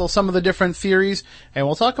Castle, some of the different theories, and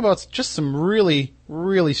we'll talk about just some really,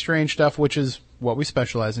 really strange stuff, which is what we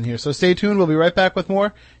specialize in here. So stay tuned. We'll be right back with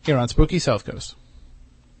more here on Spooky South Coast.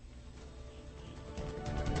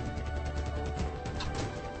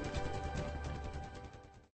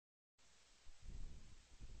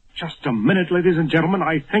 Just a minute, ladies and gentlemen.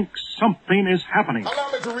 I think something is happening.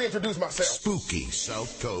 Allow me to reintroduce myself. Spooky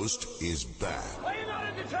South Coast is back. Are you not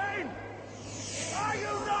entertained? Are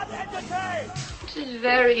you not entertained? This is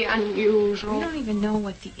very unusual. We don't even know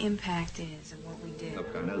what the impact is of what we did.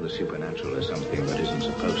 Look, I know the supernatural is something that isn't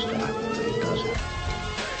supposed to happen, but it does.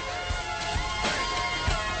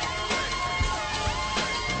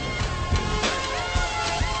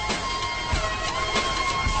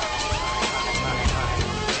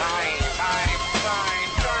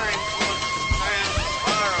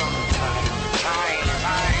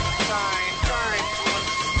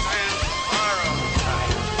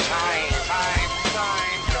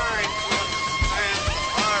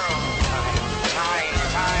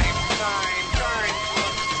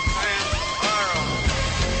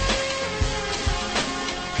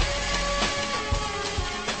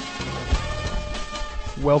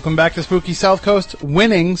 Welcome back to Spooky South Coast,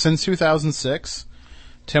 winning since 2006.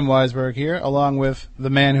 Tim Weisberg here, along with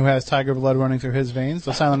the man who has tiger blood running through his veins,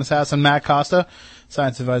 the silent assassin Matt Costa.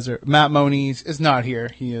 Science advisor Matt Moniz is not here.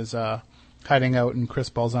 He is hiding out in Chris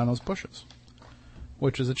Balzano's bushes,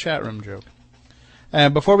 which is a chat room joke.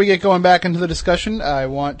 And before we get going back into the discussion, I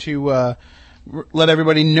want to let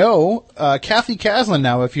everybody know Kathy Caslin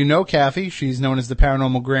now. If you know Kathy, she's known as the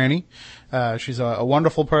Paranormal Granny. She's a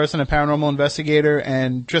wonderful person, a paranormal investigator,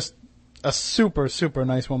 and just a super, super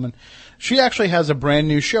nice woman. She actually has a brand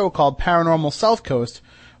new show called Paranormal South Coast,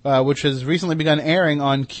 which has recently begun airing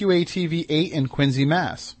on QATV 8 in Quincy,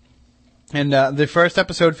 Mass. And the first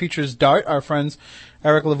episode features Dart, our friends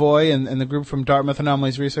Eric Lavoie and the group from Dartmouth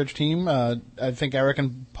Anomalies Research Team. I think Eric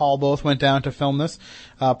and Paul both went down to film this.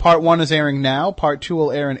 Part 1 is airing now. Part 2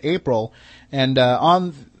 will air in April. And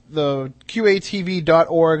on the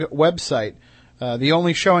QATV.org website, the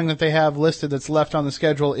only showing that they have listed that's left on the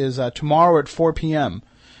schedule is tomorrow at 4 p.m.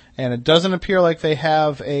 And it doesn't appear like they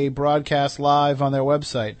have a broadcast live on their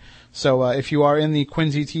website. So if you are in the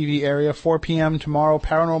Quincy TV area, 4 p.m. tomorrow,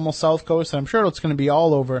 Paranormal South Coast, and I'm sure it's going to be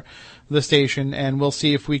all over the station, and we'll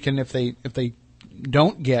see if we can, if they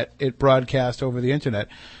don't get it broadcast over the internet,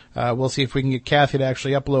 we'll see if we can get Kathy to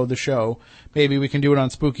actually upload the show. Maybe we can do it on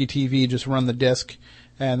Spooky TV, just run the disc,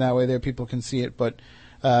 and that way there people can see it. But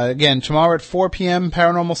again, tomorrow at 4 p.m.,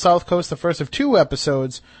 Paranormal South Coast, the first of 2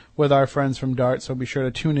 episodes with our friends from Dart, so be sure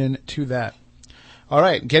to tune in to that. All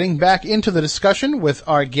right, getting back into the discussion with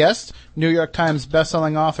our guest, New York Times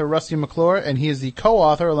bestselling author Rusty McClure, and he is the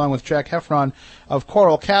co-author, along with Jack Heffron, of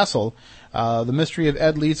Coral Castle, The Mystery of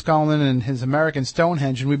Ed Leedskalnin and His American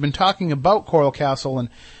Stonehenge. And we've been talking about Coral Castle and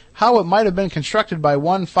how it might have been constructed by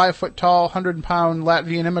one 5-foot-tall, 100-pound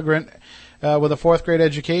Latvian immigrant with a 4th-grade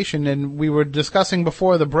education. And we were discussing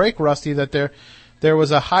before the break, Rusty, that there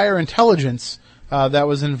was a higher intelligence that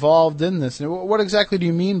was involved in this. What exactly do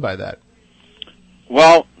you mean by that?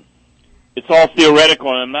 Well, it's all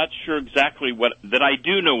theoretical, and I'm not sure exactly that I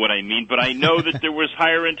do know what I mean, but I know that there was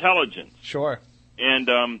higher intelligence. Sure. And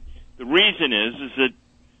the reason is that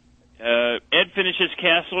Ed finished his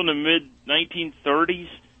castle in the mid-1930s.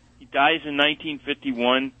 He dies in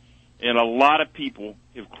 1951, and a lot of people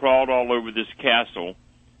have crawled all over this castle.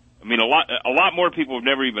 I mean, a lot more people have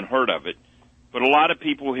never even heard of it, but a lot of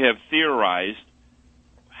people have theorized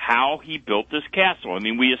how he built this castle. I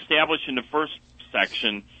mean, we established in the first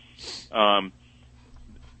section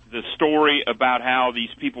the story about how these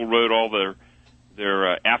people wrote all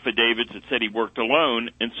their affidavits that said he worked alone,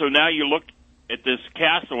 and so now you look at this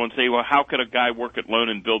castle and say, well, how could a guy work alone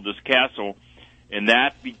and build this castle? And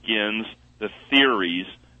that begins the theories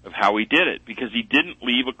of how he did it, because he didn't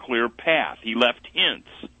leave a clear path. He left hints.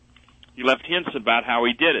 He left hints about how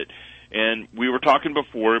he did it. And we were talking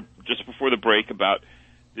just before the break, about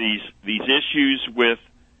these issues with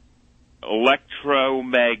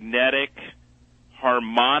electromagnetic,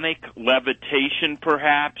 harmonic levitation,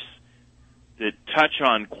 perhaps, that touch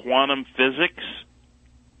on quantum physics,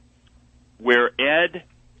 where Ed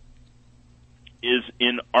is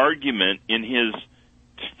in argument in his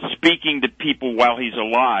speaking to people while he's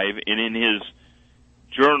alive, and in his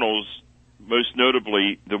journals, most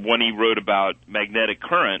notably the one he wrote about magnetic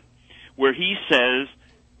current, where he says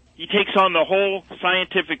he takes on the whole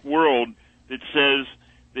scientific world that says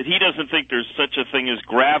that he doesn't think there's such a thing as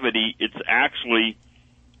gravity. It's actually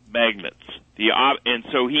magnets. And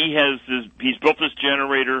so he's built this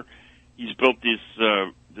generator. He's built this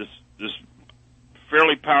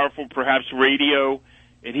fairly powerful, perhaps radio,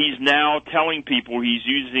 and he's now telling people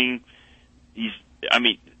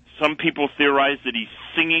some people theorize that he's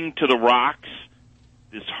singing to the rocks,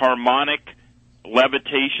 this harmonic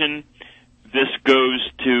levitation. This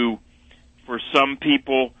goes to, for some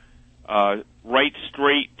people, right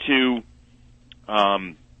straight to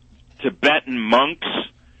Tibetan monks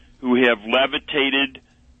who have levitated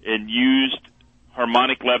and used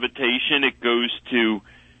harmonic levitation. It goes to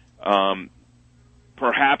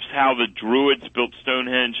perhaps how the Druids built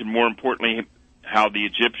Stonehenge, and more importantly, how the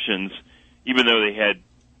Egyptians, even though they had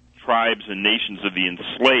tribes and nations of the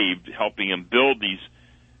enslaved helping them build these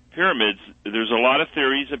pyramids, there's a lot of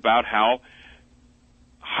theories about how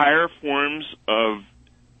higher forms of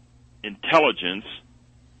intelligence,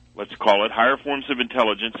 let's call it, higher forms of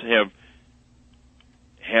intelligence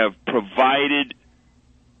have provided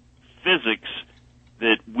physics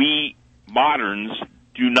that we moderns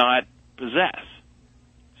do not possess.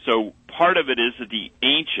 So part of it is that the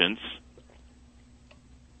ancients,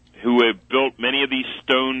 who have built many of these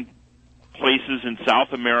stone places in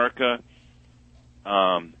South America,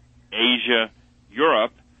 Asia,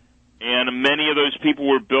 Europe, and many of those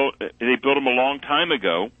people they built them a long time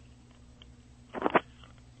ago,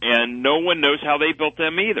 and no one knows how they built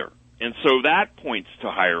them either. And so that points to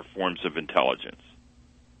higher forms of intelligence.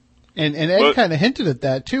 And Ed kind of hinted at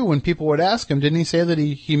that, too, when people would ask him. Didn't he say that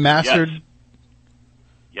he mastered...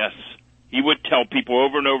 Yes. He would tell people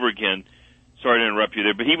over and over again, sorry to interrupt you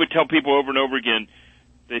there, but he would tell people over and over again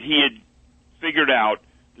that he had figured out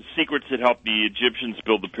the secrets that helped the Egyptians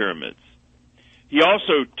build the pyramids. He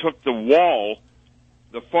also took the wall,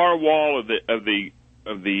 the far wall of the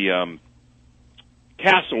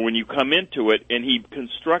castle when you come into it, and he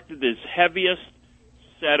constructed this heaviest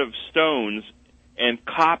set of stones and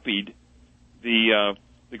copied the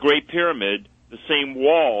Great Pyramid, the same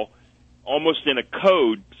wall, almost in a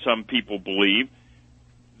code, some people believe,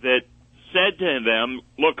 that said to them,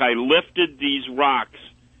 look, I lifted these rocks,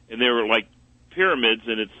 and they were like pyramids,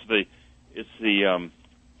 and it's the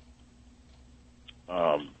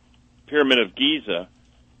Pyramid of Giza,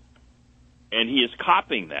 and he is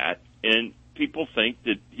copying that, and people think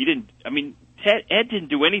that he didn't, Ed didn't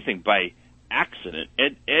do anything by accident.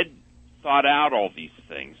 Ed thought out all these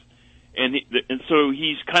things, and so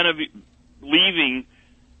he's kind of leaving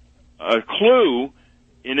a clue,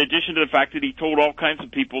 in addition to the fact that he told all kinds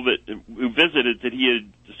of people who visited that he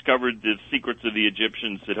had discovered the secrets of the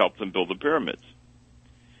Egyptians that helped them build the pyramids.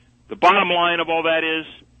 The bottom line of all that is,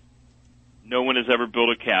 no one has ever built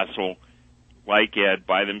a castle like Ed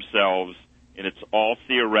by themselves, and it's all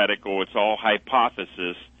theoretical, it's all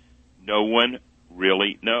hypothesis. No one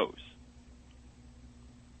really knows.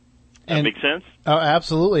 That make sense? Oh,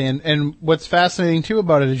 absolutely. And what's fascinating, too,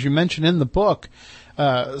 about it, as you mentioned in the book,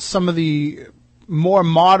 some of the more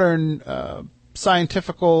modern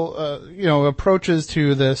scientifical approaches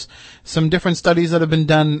to this, some different studies that have been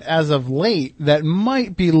done as of late that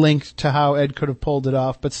might be linked to how Ed could have pulled it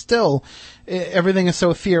off, but still everything is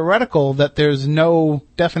so theoretical that there's no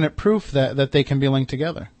definite proof that they can be linked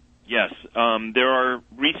together. Yes, there are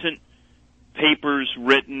recent papers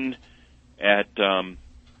written at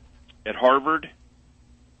Harvard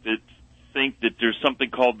that think that there's something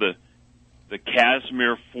called the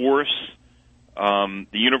Casimir force.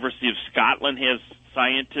 The University of Scotland has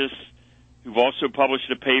scientists who've also published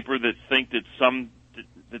a paper that think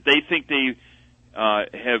that they think they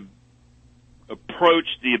have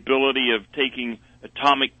approached the ability of taking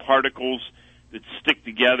atomic particles that stick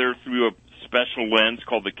together through a special lens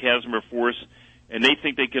called the Casimir force, and they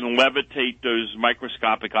think they can levitate those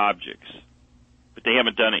microscopic objects. But they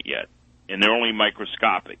haven't done it yet, and they're only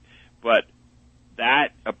microscopic. But that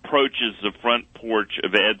approaches the front porch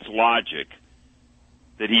of Ed's logic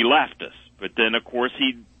that he left us. But then, of course,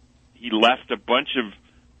 he left a bunch of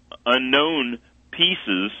unknown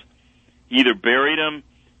pieces. He either buried them,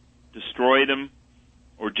 destroyed them,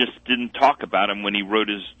 or just didn't talk about them when he wrote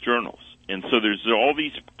his journals. And so there's all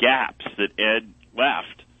these gaps that Ed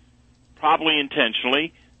left, probably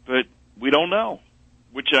intentionally, but we don't know,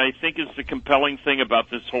 which I think is the compelling thing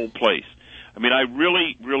about this whole place. I mean, I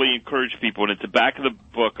really, really encourage people, and at the back of the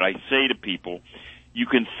book, I say to people, you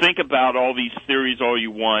can think about all these theories all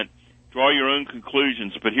you want, draw your own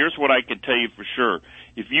conclusions, but here's what I can tell you for sure.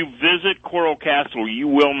 If you visit Coral Castle, you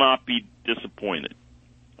will not be disappointed.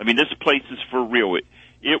 I mean, this place is for real.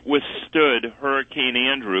 It withstood Hurricane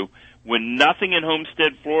Andrew when nothing in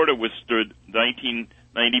Homestead, Florida withstood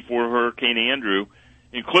 1994 Hurricane Andrew,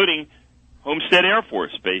 including Homestead Air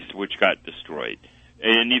Force Base, which got destroyed.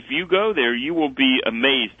 And if you go there, you will be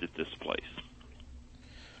amazed at this place.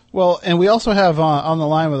 Well, and we also have on the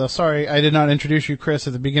line with us, sorry, I did not introduce you, Chris,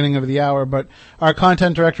 at the beginning of the hour, but our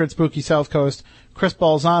content director at Spooky South Coast, Chris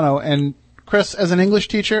Balzano. And Chris, as an English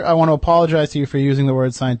teacher, I want to apologize to you for using the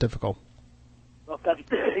word scientifical. Well,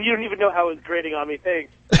 you don't even know how it's grading on me.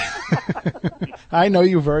 Thanks. I know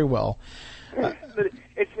you very well. But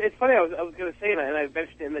it's funny. I was going to say, and I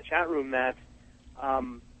mentioned it in the chat room, that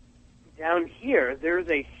down here there's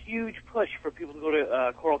a huge push for people to go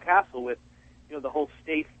to Coral Castle with, the whole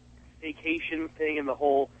staycation thing and the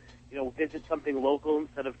whole, visit something local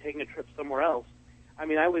instead of taking a trip somewhere else. I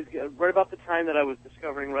mean, I was right about the time that I was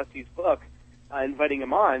discovering Rusty's book, inviting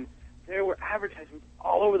him on. There were advertisements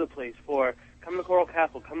all over the place for come to Coral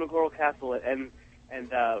Castle, and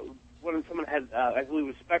when someone had, I believe it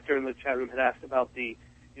was Spectre in the chat room, had asked about the,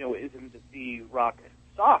 isn't the rock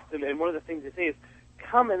soft? And one of the things they say is,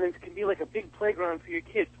 come and it can be like a big playground for your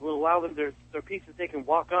kids. We'll allow them their pieces they can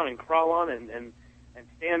walk on and crawl on and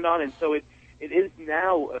stand on. And so it is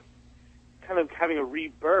now kind of having a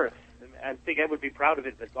rebirth. And I think I would be proud of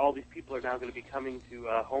it that all these people are now going to be coming to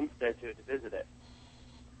Homestead to visit it.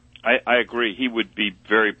 I agree. He would be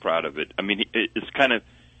very proud of it. I mean, it's kind of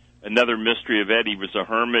another mystery of Ed. He was a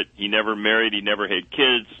hermit. He never married. He never had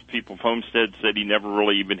kids. People from Homestead said he never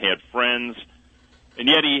really even had friends. And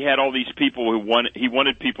yet he had all these people who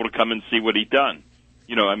wanted people to come and see what he'd done.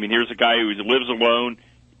 Here's a guy who lives alone,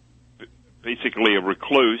 basically a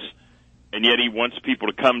recluse, and yet he wants people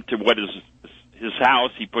to come to what is his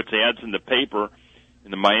house. He puts ads in the paper,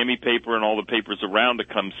 in the Miami paper and all the papers around, to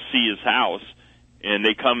come see his house. And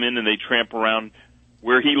they come in and they tramp around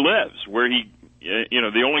where he lives, where he,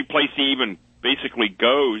 the only place he even basically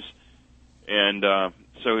goes. And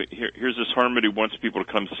so here's this hermit who wants people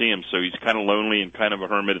to come see him. So he's kind of lonely and kind of a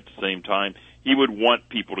hermit at the same time. He would want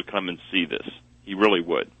people to come and see this. He really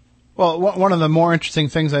would. Well, one of the more interesting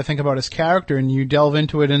things I think about his character, and you delve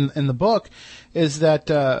into it in the book, is that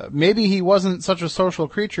maybe he wasn't such a social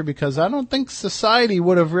creature because I don't think society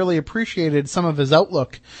would have really appreciated some of his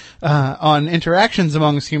outlook on interactions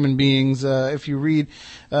amongst human beings. If you read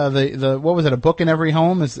what was it, A Book in Every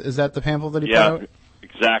Home? Is that the pamphlet that he put out? Yeah,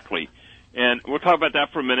 exactly. And we'll talk about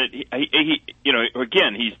that for a minute. He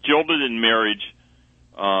again, he's jilted in marriage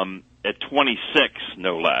at 26,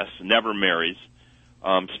 no less, never marries.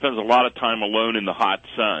 Spends a lot of time alone in the hot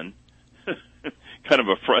sun, kind of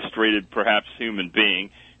a frustrated, perhaps, human being,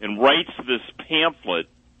 and writes this pamphlet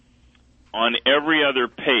on every other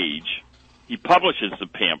page. He publishes the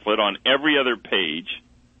pamphlet on every other page,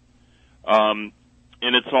 and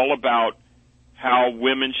it's all about how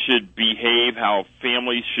women should behave, how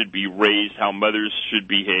families should be raised, how mothers should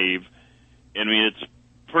behave. I mean, it's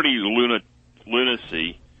pretty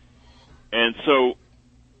lunacy. And so,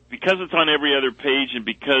 because it's on every other page and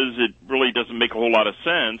because it really doesn't make a whole lot of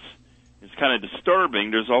sense, it's kind of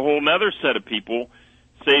disturbing. There's a whole other set of people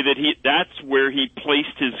say that that's where he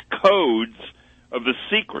placed his codes of the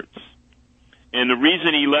secrets. And the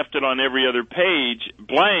reason he left it on every other page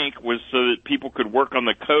blank was so that people could work on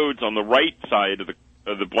the codes on the right side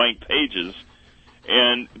of the blank pages.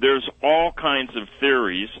 And there's all kinds of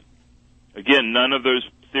theories. Again, none of those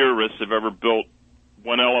theorists have ever built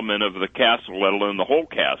one element of the castle, let alone the whole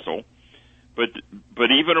castle. But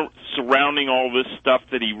even surrounding all this stuff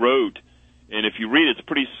that he wrote, and if you read it, it's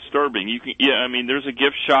pretty disturbing. There's a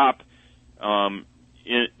gift shop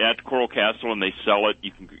at Coral Castle, and they sell it.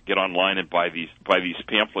 You can get online and buy these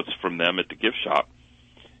pamphlets from them at the gift shop,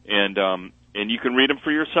 and you can read them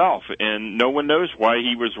for yourself. And no one knows why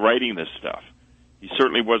he was writing this stuff. He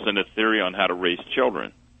certainly wasn't a theory on how to raise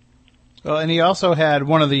children. Well, and he also had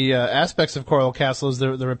one of the aspects of Coral Castle is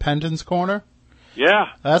the Repentance Corner. Yeah,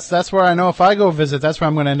 that's where I know if I go visit, that's where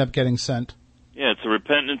I'm going to end up getting sent. Yeah, it's a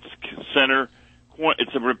repentance center.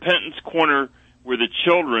 It's a repentance corner where the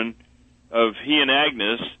children of he and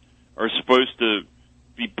Agnes are supposed to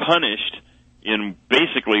be punished in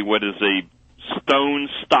basically what is a stone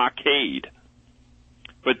stockade.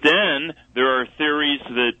 But then there are theories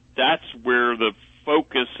that that's where the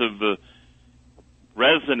focus of the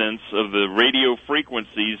resonance of the radio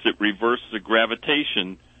frequencies that reverse the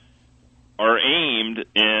gravitation are aimed,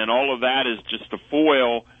 and all of that is just a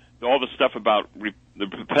foil. All the stuff about the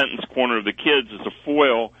repentance corner of the kids is a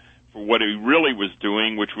foil for what he really was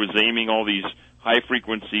doing, which was aiming all these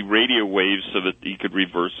high-frequency radio waves so that he could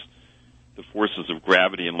reverse the forces of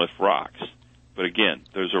gravity and lift rocks. But again,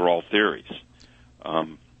 those are all theories.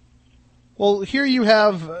 Well, here you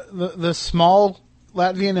have the small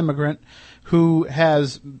Latvian immigrant who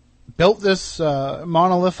has built this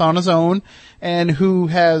monolith on his own and who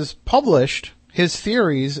has published his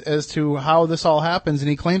theories as to how this all happens, and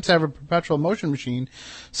he claims to have a perpetual motion machine.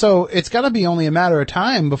 So it's got to be only a matter of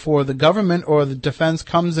time before the government or the defense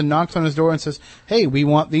comes and knocks on his door and says, hey, we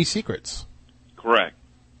want these secrets. Correct.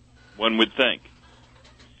 One would think.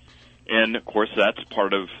 And, of course, that's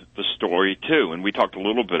part of the story, too. And we talked a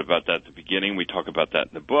little bit about that at the beginning. We talk about that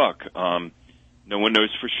in the book. No one knows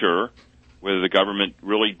for sure whether the government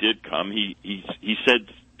really did come. He said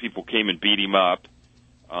people came and beat him up.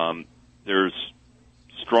 There's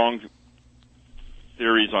strong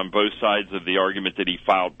theories on both sides of the argument that he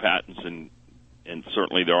filed patents, and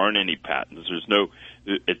certainly there aren't any patents. There's no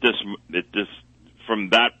at this from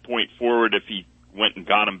that point forward. If he went and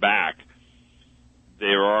got them back,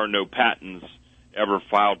 there are no patents ever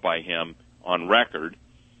filed by him on record.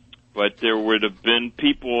 But there would have been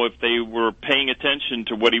people, if they were paying attention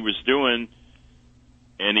to what he was doing,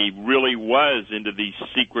 and he really was into these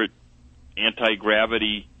secret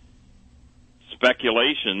anti-gravity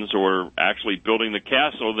speculations or actually building the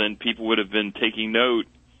castle, then people would have been taking note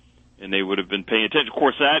and they would have been paying attention. Of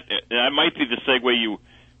course, that might be the segue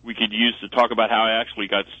we could use to talk about how I actually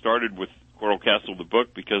got started with Coral Castle, the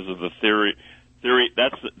book, because of the theory.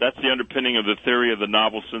 That's the underpinning of the theory of the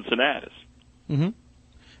novel Cincinnatus. Mm-hmm.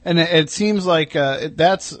 And it seems like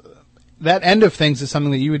that end of things is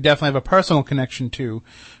something that you would definitely have a personal connection to,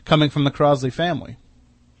 coming from the Crosley family.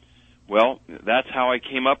 Well, that's how I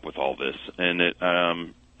came up with all this, and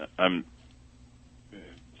I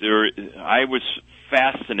was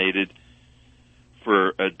fascinated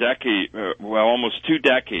for a decade, almost 2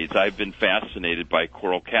 decades. I've been fascinated by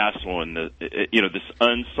Coral Castle and this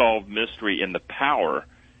unsolved mystery and the power,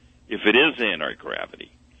 if it is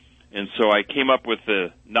anti-gravity. And so I came up with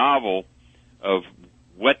the novel of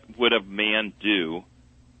what would a man do,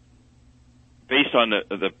 based on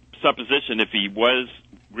the supposition if he was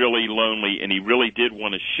really lonely and he really did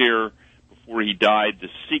want to share before he died the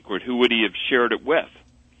secret, who would he have shared it with?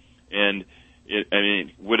 And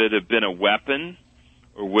would it have been a weapon,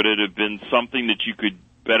 or would it have been something that you could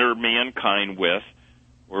better mankind with,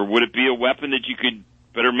 or would it be a weapon that you could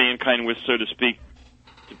better mankind with, so to speak,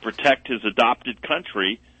 to protect his adopted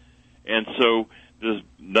country? And so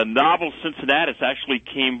the novel Cincinnatus actually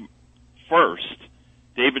came first.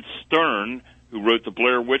 David Stern, who wrote the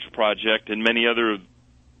Blair Witch Project and many other of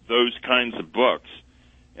those kinds of books,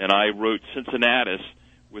 and I wrote Cincinnatus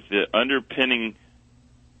with the underpinning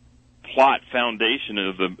plot foundation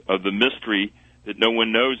of the mystery that no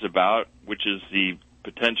one knows about, which is the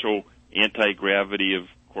potential anti-gravity of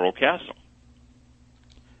Coral Castle.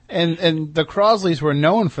 And the Crosleys were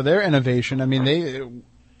known for their innovation. I mean,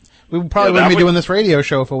 we probably wouldn't be doing this radio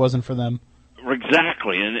show if it wasn't for them.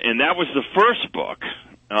 Exactly, and that was the first book.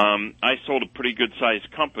 I sold a pretty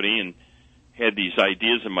good-sized company and had these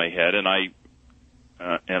ideas in my head, and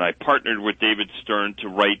I partnered with David Stern to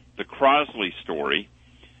write the Crosley story,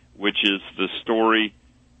 which is the story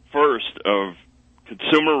first of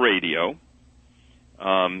consumer radio.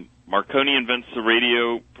 Marconi invents the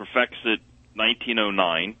radio, perfects it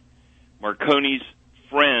 1909. Marconi's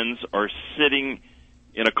friends are sitting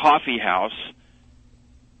in a coffee house,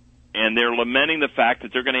 and they're lamenting the fact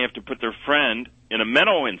that they're going to have to put their friend in a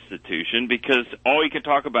mental institution because all he can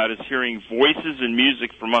talk about is hearing voices and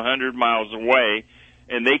music from 100 miles away,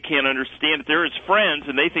 and they can't understand it. They're his friends,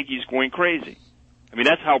 and they think he's going crazy. I mean,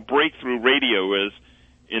 that's how breakthrough radio is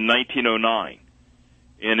in 1909.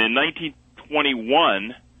 And in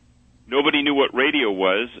 1921, nobody knew what radio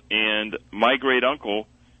was, and my great-uncle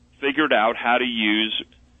figured out how to use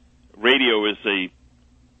radio as a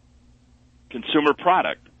consumer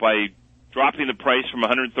product by dropping the price from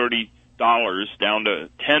 $130 down to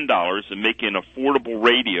 $10 and making an affordable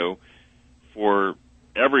radio for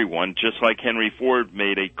everyone, just like Henry Ford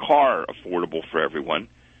made a car affordable for everyone,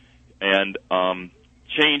 and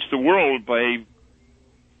changed the world by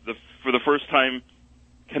for the first time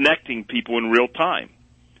connecting people in real time.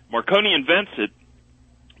 Marconi invents it,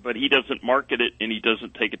 but he doesn't market it, and he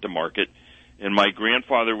doesn't take it to market. And my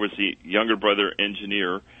grandfather was the younger brother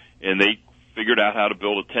engineer, and they figured out how to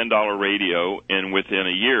build a $10 radio, and within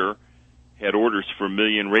a year had orders for 1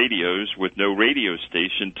 million radios with no radio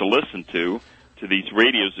station to listen to these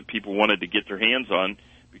radios that people wanted to get their hands on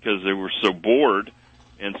because they were so bored.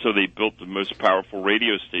 And so they built the most powerful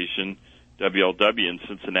radio station, WLW, in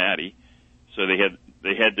Cincinnati. So they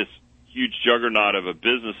had this huge juggernaut of a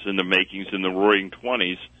business in the makings in the Roaring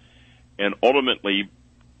 20s, and ultimately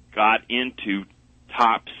got into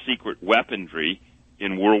top secret weaponry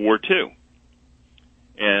in World War II.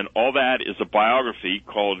 And all that is a biography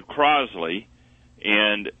called Crosley,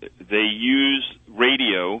 and they use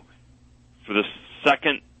radio for the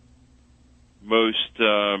second most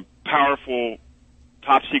powerful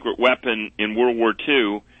top-secret weapon in World War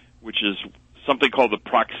II, which is something called the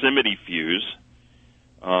proximity fuse.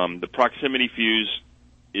 The proximity fuse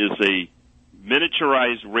is a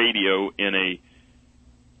miniaturized radio in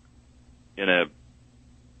a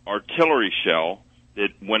artillery shell that,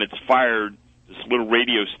 when it's fired, this little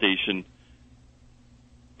radio station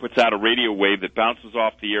puts out a radio wave that bounces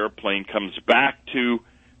off the airplane, comes back to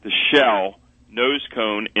the shell, nose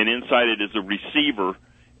cone, and inside it is a receiver.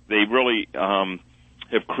 They really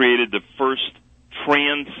have created the first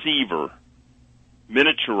transceiver,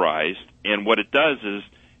 miniaturized, and what it does is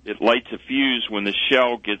it lights a fuse when the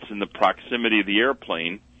shell gets in the proximity of the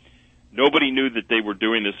airplane. Nobody knew that they were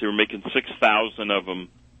doing this. They were making 6,000 of them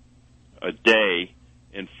a day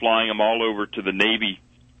and flying them all over to the Navy,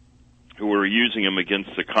 who were using them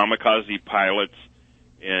against the kamikaze pilots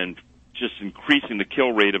and just increasing the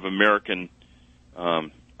kill rate of American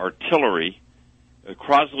artillery.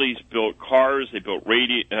 Crosley's built cars, they built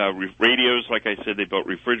radios, like I said, they built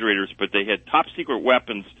refrigerators, but they had top-secret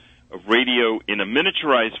weapons of radio in a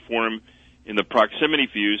miniaturized form in the proximity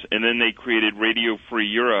fuse, and then they created Radio Free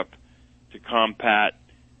Europe to combat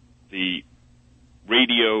the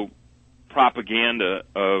radio propaganda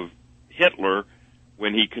of Hitler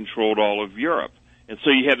when he controlled all of Europe. And so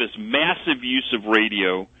you have this massive use of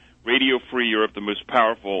radio, Radio Free Europe, the most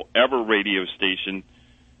powerful ever radio station,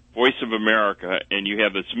 Voice of America, and you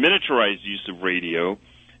have this miniaturized use of radio.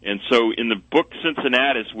 And so in the book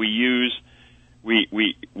Cincinnatus, we use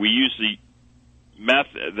the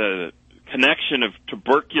connection of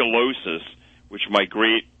tuberculosis, which my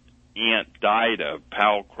great aunt died of.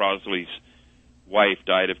 Powell Crosley's wife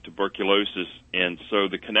died of tuberculosis, and so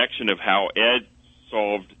the connection of how Ed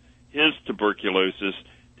solved his tuberculosis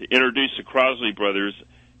to introduce the Crosley brothers,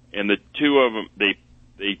 and the two of them, the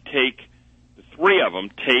three of them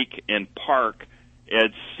take and park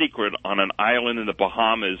Ed's secret on an island in the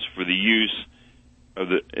Bahamas for the use of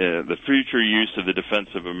the future use of the defense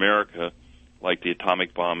of America, like the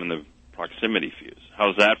atomic bomb and the proximity fuse.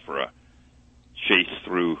 How's that for a chase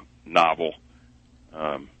through novel,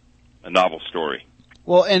 a novel story?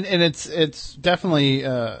 Well, and it's definitely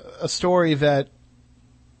a story that,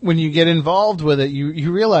 when you get involved with it,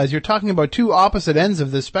 you realize you're talking about two opposite ends of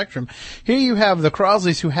this spectrum. Here you have the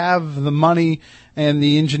Crosleys who have the money and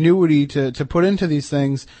the ingenuity to put into these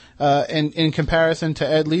things, and in comparison to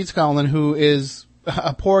Ed Leedskalnin, who is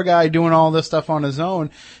a poor guy doing all this stuff on his own,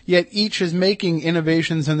 yet each is making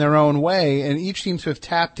innovations in their own way, and each seems to have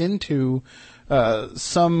tapped into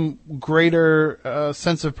some greater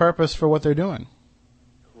sense of purpose for what they're doing.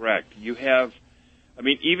 Correct. You have, I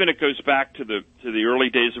mean, even it goes back to the early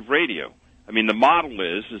days of radio. I mean, the model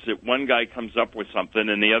is that one guy comes up with something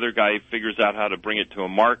and the other guy figures out how to bring it to a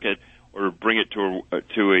market or bring it to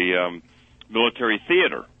a military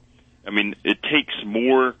theater. I mean, it takes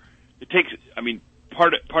more. It takes. I mean,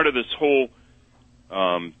 part of this whole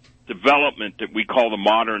development that we call the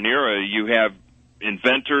modern era. You have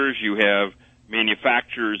inventors, you have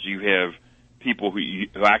manufacturers, you have people who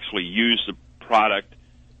actually use the product.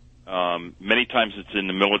 Many times it's in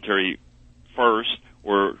the military first,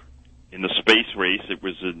 or in the space race, it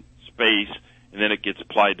was in space, and then it gets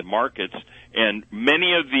applied to markets. And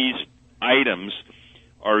many of these items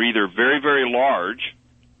are either very, very large,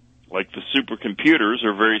 like the supercomputers,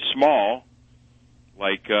 or very small,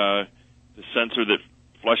 like the sensor that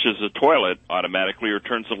flushes a toilet automatically or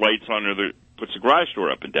turns the lights on or puts the garage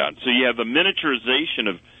door up and down. So you have the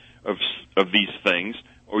miniaturization of these things,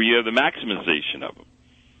 or you have the maximization of them.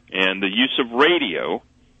 And the use of radio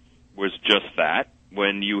was just that,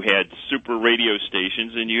 when you had super radio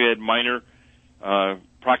stations and you had minor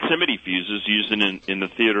proximity fuses used in the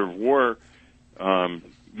theater of war,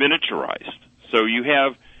 miniaturized. So you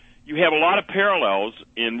have a lot of parallels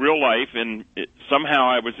in real life, and somehow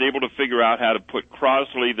I was able to figure out how to put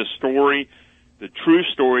Crosley, the story, the true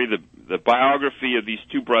story, the biography of these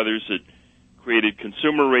two brothers that created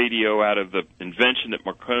consumer radio out of the invention that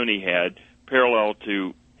Marconi had, parallel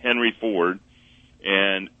to Henry Ford,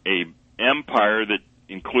 and a empire that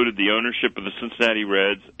included the ownership of the Cincinnati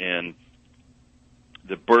Reds and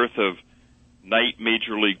the birth of night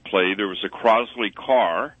Major League play. There was a Crosley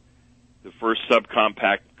car, the first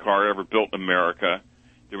subcompact car ever built in America.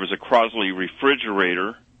 There was a Crosley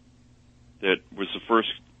refrigerator that was the first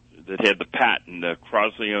that had the patent, the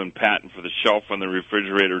Crosley-owned patent for the shelf on the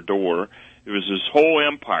refrigerator door. There was this whole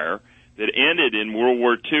empire that ended in World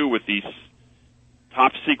War II with these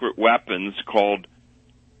top-secret weapons called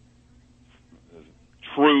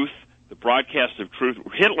Truth, the broadcast of Truth.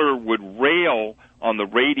 Hitler would rail on the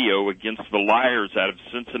radio against the liars out of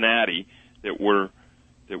Cincinnati that were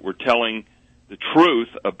telling the truth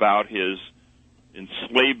about his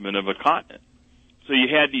enslavement of a continent. So you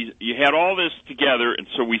had all this together, and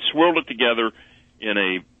so we swirled it together in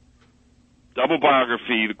a double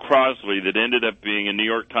biography, The Crosley, that ended up being a New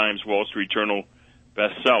York Times, Wall Street Journal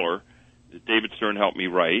bestseller that David Stern helped me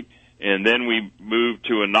write. And then we moved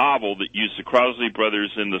to a novel that used the Crosley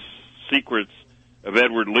brothers and the secrets of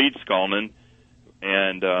Edward Leedskalnin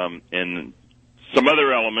and some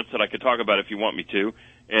other elements that I could talk about if you want me to.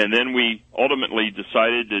 And then we ultimately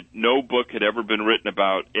decided that no book had ever been written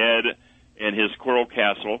about Ed and his Coral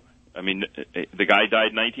Castle. I mean, the guy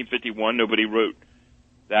died in 1951. Nobody wrote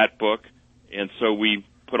that book. And so we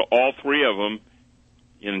put all three of them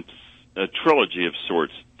in a trilogy of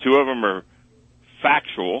sorts. Two of them are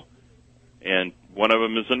factual, and one of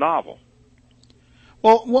them is a novel.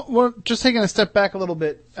 Well, we're just taking a step back a little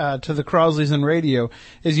bit to the Crosleys and radio.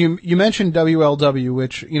 Is you mentioned WLW,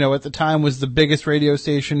 which at the time was the biggest radio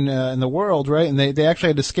station in the world, right? And they actually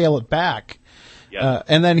had to scale it back. Yes.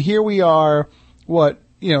 And then here we are,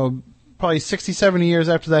 probably 60, 70 years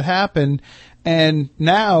after that happened, and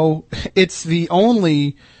now it's the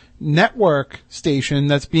only network station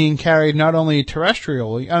that's being carried not only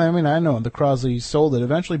terrestrially. I mean, I know the Crosleys sold it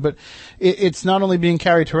eventually, but it's not only being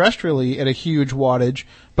carried terrestrially at a huge wattage,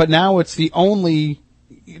 but now it's the only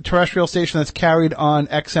terrestrial station that's carried on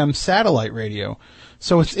XM satellite radio.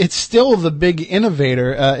 So it's still the big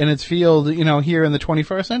innovator in its field, here in the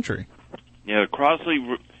 21st century. Yeah,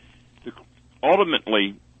 Crosley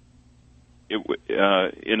ultimately,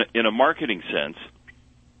 in a marketing sense,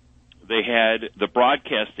 they had the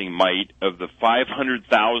broadcasting might of the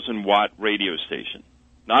 500,000 watt radio station,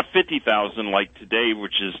 not 50,000 like today,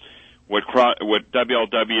 which is what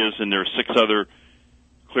WLW is, and there are 6 other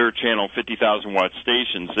Clear Channel 50,000 watt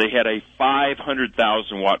stations. They had a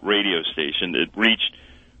 500,000 watt radio station that reached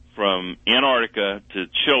from Antarctica to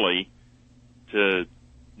Chile to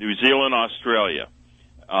New Zealand, Australia.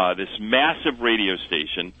 This massive radio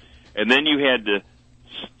station, and then you had the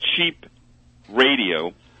cheap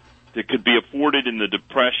radio that could be afforded in the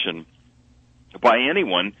Depression by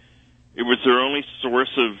anyone. It was their only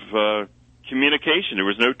source of communication. There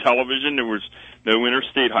was no television. There was no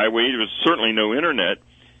interstate highway. There was certainly no internet.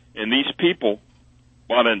 And these people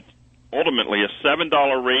bought ultimately a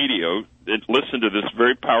 $7 radio that listened to this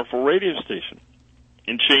very powerful radio station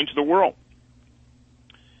and changed the world.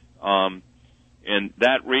 And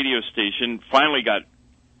that radio station finally got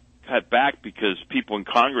cut back because people in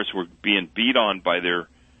Congress were being beat on by their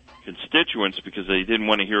constituents because they didn't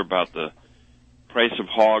want to hear about the price of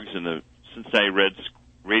hogs and the Cincinnati Reds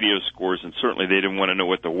radio scores, and certainly they didn't want to know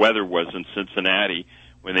what the weather was in Cincinnati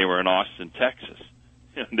when they were in Austin, Texas.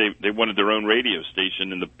 They wanted their own radio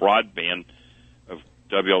station, and the broadband of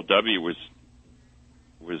WLW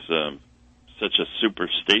was such a super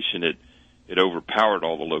station it overpowered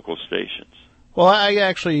all the local stations. Well, I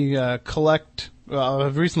actually collect.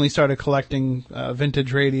 I've recently started collecting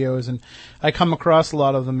vintage radios, and I come across a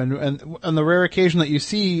lot of them. And on the rare occasion that you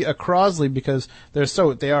see a Crosley, because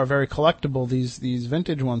they are very collectible, these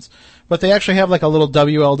vintage ones. But they actually have like a little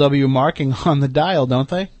WLW marking on the dial, don't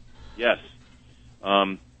they? Yes.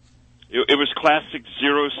 It was classic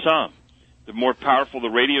zero sum. The more powerful the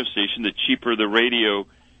radio station, the cheaper the radio,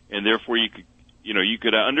 and therefore you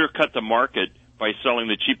could undercut the market by selling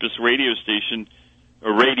the cheapest radio station,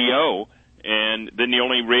 a radio, and then the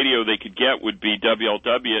only radio they could get would be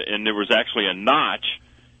WLW, and there was actually a notch,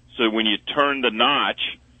 so when you turned the notch,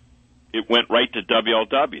 it went right to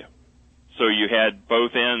WLW. So you had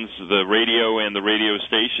both ends, the radio and the radio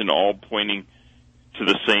station, all pointing to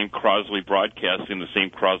the same Crosley broadcasting, the same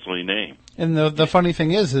Crosley name. And the funny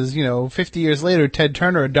thing is 50 years later, Ted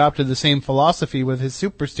Turner adopted the same philosophy with his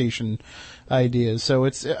superstation ideas. So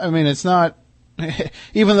it's not,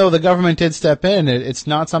 even though the government did step in, it's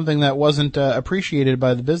not something that wasn't appreciated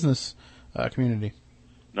by the business community.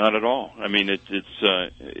 Not at all. I mean, it's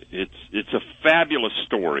a fabulous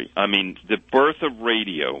story. I mean, the birth of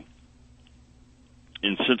radio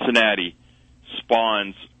in Cincinnati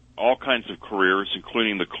spawns all kinds of careers,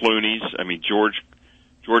 including the Clooneys. I mean, George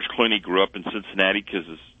Clooney grew up in Cincinnati because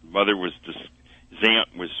his mother his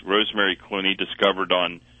aunt was Rosemary Clooney, discovered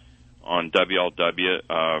on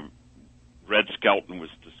WLW. Red Skelton was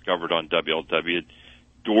discovered on WLW.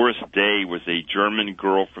 Doris Day was a German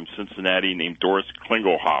girl from Cincinnati named Doris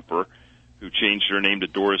Klingelhopper, who changed her name to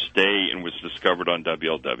Doris Day and was discovered on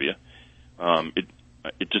WLW.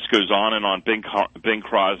 It just goes on and on. Bing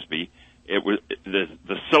Crosby. It was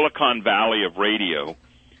the Silicon Valley of radio,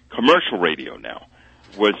 commercial radio now,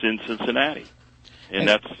 was in Cincinnati, and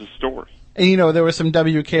that's the story. And, there were some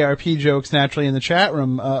WKRP jokes naturally in the chat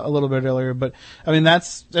room a little bit earlier, but, I mean,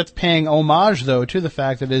 that's paying homage, though, to the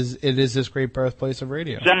fact that it is this great birthplace of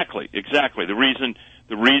radio. Exactly. The reason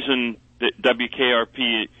that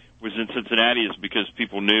WKRP was in Cincinnati is because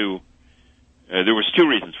people knew, there was two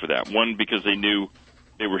reasons for that. One, because they knew,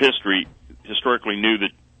 they were historically knew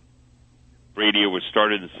that radio was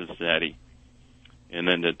started in Cincinnati, and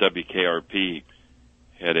then the WKRP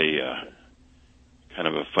had a kind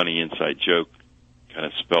of a funny inside joke, kind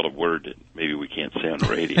of spelled a word that maybe we can't say on the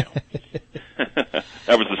radio.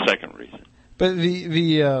 That was the second reason. But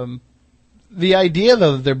the idea,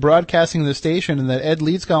 though, that they're broadcasting the station and that Ed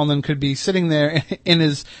Leedskalnin could be sitting there in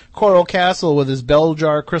his coral castle with his bell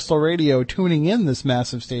jar crystal radio tuning in this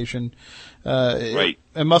massive station, right.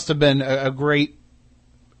 It must have been a great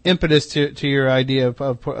impetus to your idea of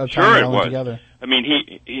tying sure it all together. I mean,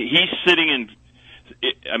 he's sitting in.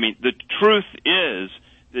 I mean, the truth is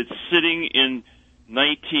that sitting in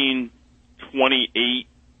 1928,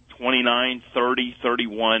 29, 30,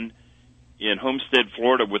 31 in Homestead,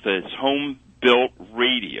 Florida, with his home-built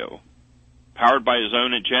radio, powered by his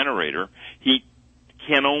own generator, he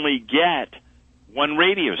can only get one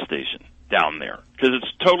radio station down there because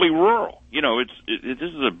it's totally rural. This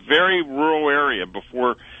is a very rural area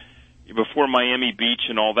before Miami Beach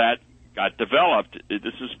and all that got developed.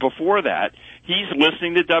 This is before that. He's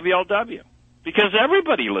listening to WLW because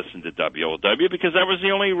everybody listened to WLW because that was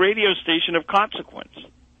the only radio station of consequence.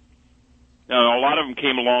 Now, a lot of them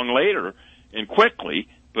came along later and quickly,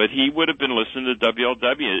 but he would have been listening to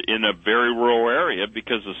WLW in a very rural area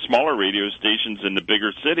because the smaller radio stations in the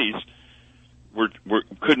bigger cities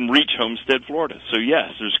couldn't reach Homestead, Florida. So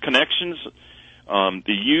yes, there's connections. The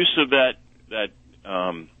use of that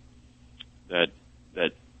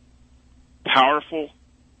powerful,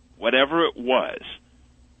 whatever it was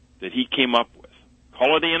that he came up with.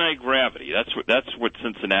 Call it anti-gravity. That's what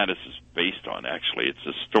Cincinnati is based on, actually. It's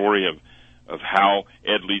a story of how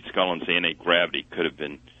Ed Leedskalnin's anti-gravity could have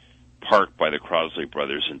been parked by the Crosley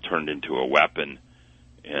brothers and turned into a weapon.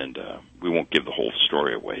 And we won't give the whole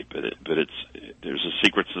story away, but there's a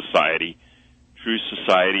secret society, True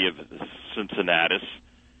Society of Cincinnatus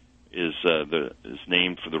is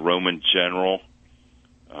named for the Roman general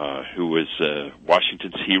who was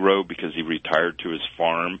Washington's hero because he retired to his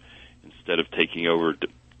farm instead of taking over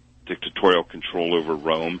dictatorial control over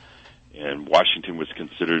Rome. And Washington was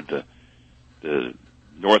considered the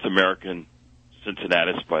North American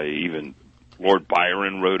Cincinnatus by even Lord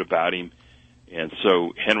Byron wrote about him. And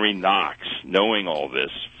so Henry Knox, knowing all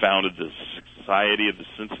this, founded the Society of the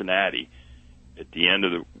Cincinnati at the end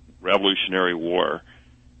of the Revolutionary War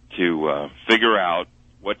to figure out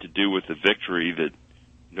what to do with the victory that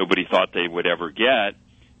nobody thought they would ever get.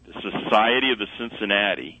 The Society of the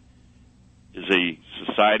Cincinnati is a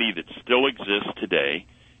society that still exists today.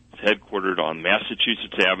 It's headquartered on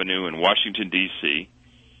Massachusetts Avenue in Washington, D.C.,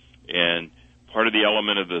 and part of the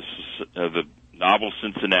element of the novel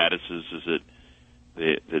Cincinnatus is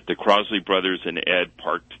that the Crosley brothers and Ed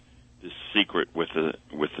parked this secret with the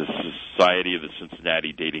Society of the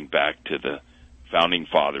Cincinnati dating back to the founding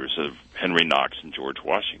fathers of Henry Knox and George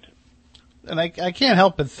Washington. And I can't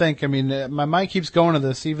help but think, I mean, my mind keeps going to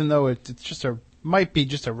this, even though it's just might be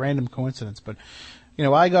just a random coincidence, but,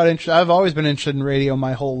 I've always been interested in radio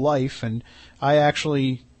my whole life, and I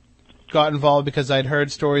actually got involved because I'd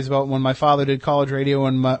heard stories about when my father did college radio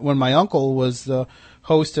and when my uncle was the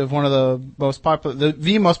host of one of the most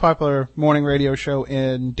popular morning radio show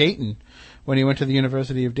in Dayton when he went to the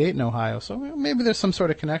University of Dayton, Ohio. So maybe there's some sort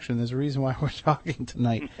of connection. There's a reason why we're talking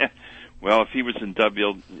tonight. Well, if he was in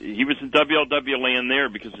WLW land there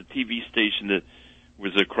because the TV station that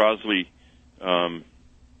was a Crosley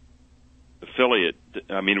affiliate.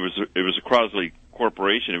 I mean, it was a Crosley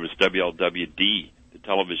corporation. It was WLWD. The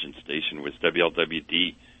television station was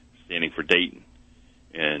WLWD, standing for Dayton,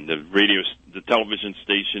 and the television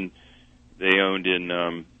station they owned in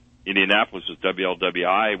Indianapolis was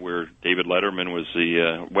WLWI, where David Letterman was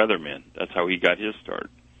the weatherman. That's how he got his start.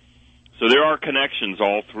 So there are connections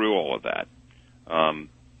all through all of that. And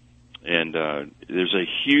there's a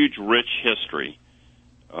huge, rich history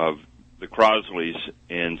of the Crosleys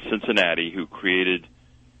in Cincinnati who created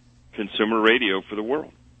consumer radio for the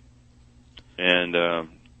world. And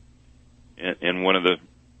one of the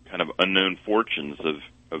kind of unknown fortunes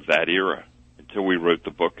of that era until we wrote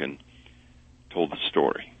the book and told the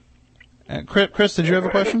story. Chris, did you have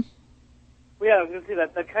a question? Well, yeah, I was going to say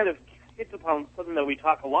that kind of hits upon something that we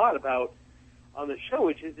talk a lot about on the show,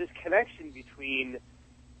 which is this connection between,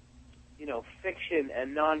 fiction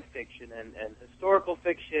and nonfiction and historical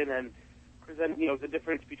fiction and present, the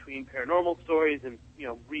difference between paranormal stories and,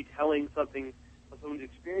 retelling something of someone's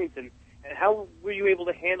experience, and how were you able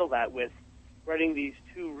to handle that with writing these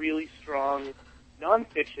two really strong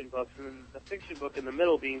nonfiction books, and then the fiction book in the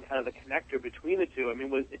middle being kind of the connector between the two? I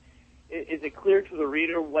mean, is it clear to the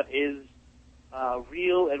reader what is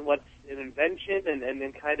real and what's an invention, and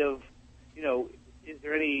then kind of, is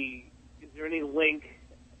there any link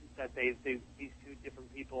that these two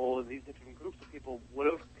different people and these different groups of people would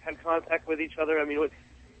have had contact with each other? I mean,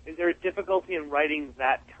 is there a difficulty in writing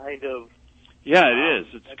that kind of? Yeah, it is.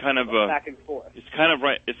 It's kind of back and forth. It's kind of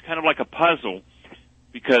right. It's kind of like a puzzle,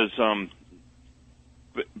 because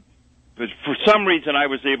but for some reason I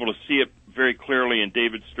was able to see it very clearly, and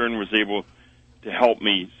David Stern was able to help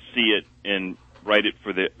me see it and write it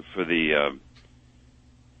for the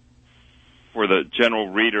general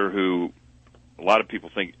reader, who a lot of people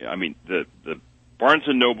think. I mean, the Barnes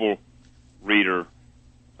and Noble reader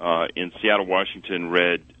in Seattle, Washington,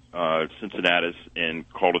 read Cincinnatus and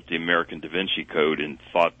called it the American Da Vinci Code, and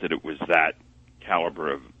thought that it was that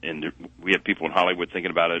caliber of. And we had people in Hollywood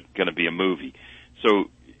thinking about it going to be a movie. So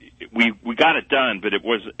we got it done, but it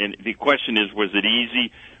was. And the question is, was it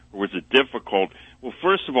easy or was it difficult? Well,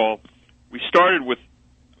 first of all, we started with.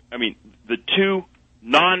 I mean, the two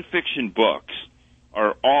nonfiction books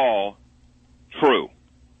are all true.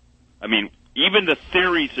 I mean, even the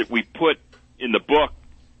theories that we put in the book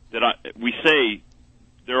that we say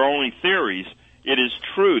they're only theories, it is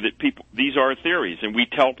true that these are theories, and we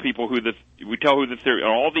tell people who the theory,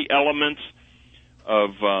 all the elements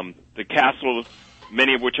of the castle,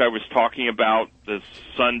 many of which I was talking about, the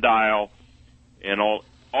sundial, and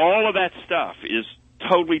all of that stuff is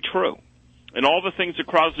totally true, and all the things the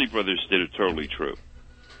Crosley brothers did are totally true.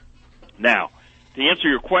 Now, to answer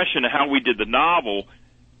your question of how we did the novel,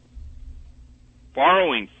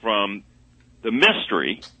 borrowing from the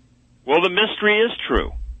mystery, well, the mystery is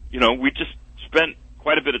true. We just spent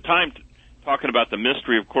quite a bit of time talking about the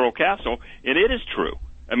mystery of Coral Castle, and it is true.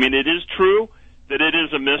 I mean, it is true that it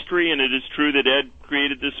is a mystery, and it is true that Ed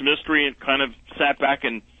created this mystery and kind of sat back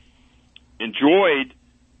and enjoyed,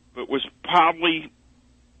 but was probably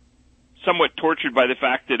somewhat tortured by the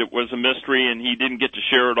fact that it was a mystery and he didn't get to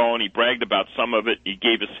share it all, and he bragged about some of it. He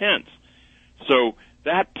gave us hints. So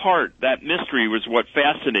that part, that mystery, was what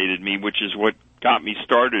fascinated me, which is what got me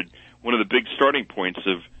started, one of the big starting points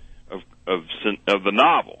of the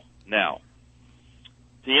novel. Now,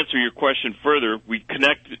 to answer your question further, we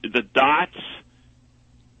connect the dots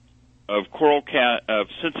of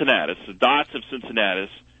Cincinnatus, the dots of Cincinnatus,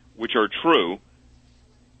 which are true,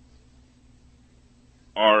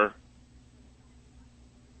 are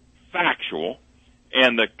factual,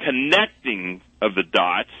 and the connecting of the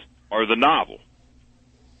dots are the novel.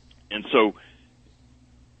 And so,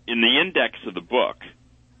 in the index of the book,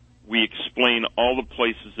 we explain all the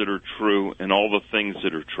places that are true and all the things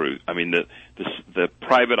that are true. I mean, the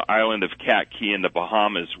private island of Cat Key in the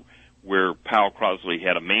Bahamas, where Powell Crosley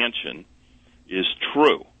had a mansion, is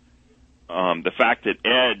true. The fact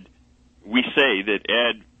that we say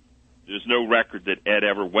that there's no record that Ed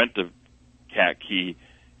ever went to Cat Key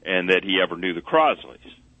and that he ever knew the Crosleys.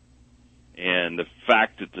 And the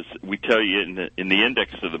fact that we tell you in the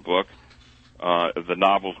index of the book, of the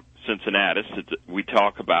novel Cincinnatus, we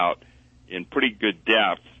talk about in pretty good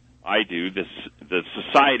depth, I do, the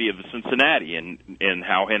Society of the Cincinnati, and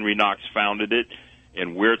how Henry Knox founded it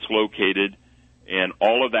and where it's located, and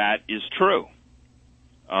all of that is true.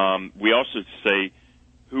 We also say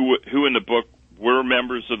who in the book were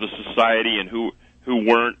members of the society and who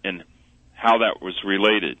weren't, and how that was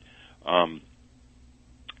related.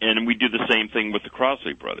 And we do the same thing with the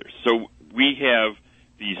Crosley brothers. So we have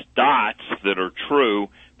these dots that are true.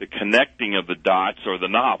 The connecting of the dots are the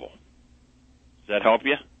novel. Does that help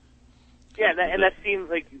you? Yeah, and that seems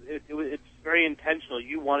like it's very intentional.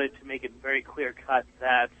 You wanted to make it very clear cut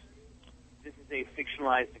that this is a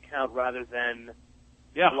fictionalized account rather than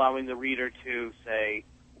allowing the reader to say,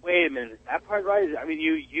 "Wait a minute, is that part right?" I mean,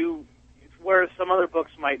 you where some other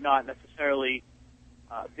books might not necessarily,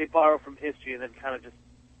 they borrow from history and then kind of just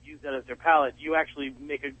use that as their palette. You actually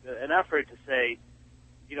make an effort to say,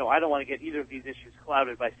 I don't want to get either of these issues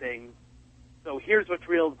clouded by saying, so here's what's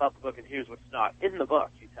real about the book and here's what's not. In the book,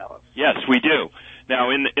 you tell us. Yes, we do. Now,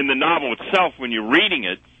 in the novel itself, when you're reading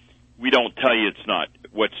it, we don't tell you it's not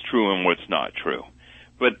what's true and what's not true.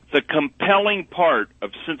 But the compelling part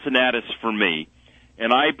of Cincinnatus for me,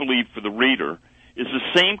 and I believe for the reader, is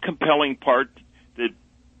the same compelling part that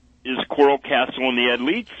is Coral Castle and the Ed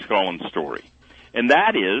Leedskalnin story. And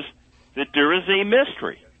that is that there is a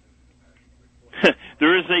mystery.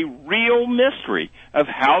 There is a real mystery of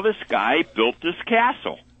how this guy built this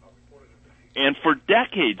castle. And for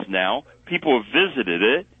decades now, people have visited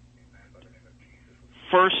it,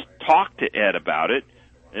 first talked to Ed about it,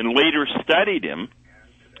 and later studied him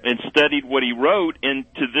and studied what he wrote, and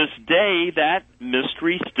to this day, that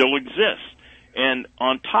mystery still exists. And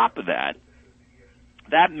on top of that,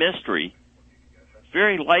 that mystery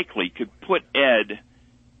very likely could put Ed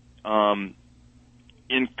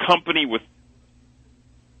in company with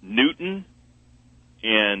Newton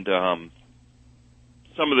and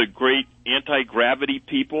some of the great anti-gravity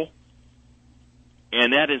people.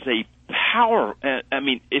 And that is a power.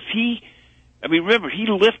 Remember, he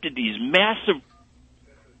lifted these massive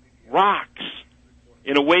rocks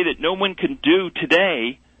in a way that no one can do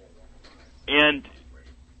today, and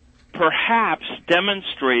perhaps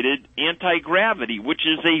demonstrated anti-gravity, which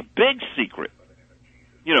is a big secret.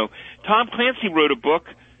 You know, Tom Clancy wrote a book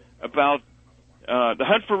about The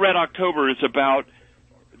Hunt for Red October is about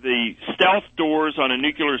the stealth doors on a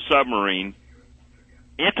nuclear submarine.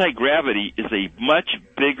 Anti-gravity is a much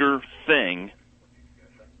bigger thing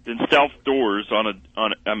than stealth doors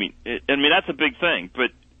that's a big thing,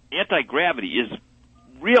 but anti-gravity is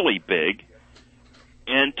really big,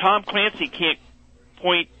 and Tom Clancy can't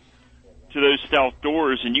point to those stealth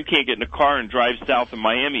doors, and you can't get in a car and drive south of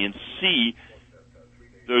Miami and see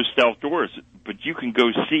those stealth doors, but you can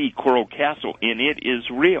go see Coral Castle, and it is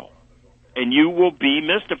real. And you will be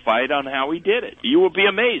mystified on how he did it. You will be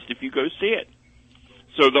amazed if you go see it.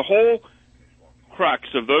 So the whole crux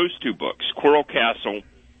of those two books, Coral Castle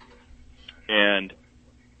and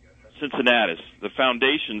Cincinnatus, the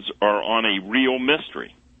foundations are on a real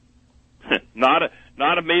mystery. Not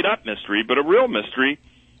a made-up mystery, but a real mystery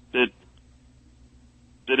that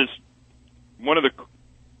is one of the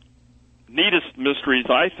neatest mysteries,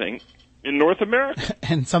 I think, in North America.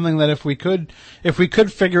 And something that if we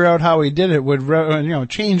could figure out how he did it would,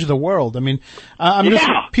 change the world. I mean,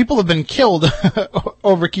 people have been killed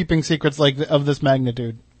over keeping secrets of this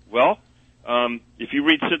magnitude. Well, if you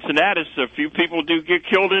read Cincinnatus, a few people do get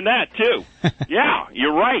killed in that too. Yeah,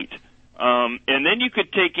 you're right. And then you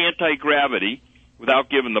could take anti-gravity without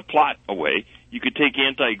giving the plot away. You could take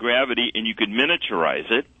anti-gravity and you could miniaturize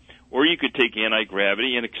it, or you could take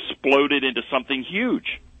anti-gravity and explode it into something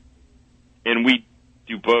huge. And we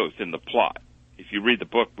do both in the plot. If you read the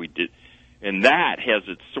book, we did. And that has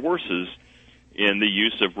its sources in the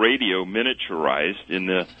use of radio miniaturized in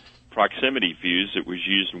the proximity fuse that was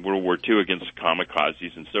used in World War II against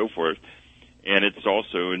kamikazes and so forth. And it's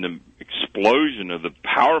also in the explosion of the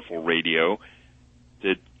powerful radio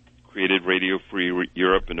that created Radio Free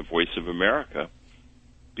Europe and the Voice of America,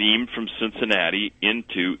 beamed from Cincinnati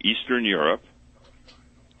into Eastern Europe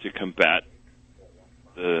to combat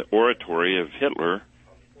the oratory of Hitler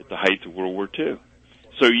at the height of World War II.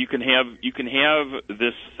 So you can have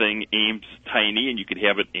this thing aimed tiny, and you can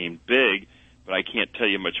have it aimed big, but I can't tell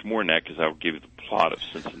you much more than that because I'll give you the plot of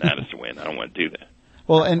Cincinnatus away, and I don't want to do that.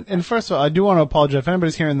 Well, and first of all, I do want to apologize if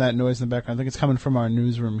anybody's hearing that noise in the background. I think it's coming from our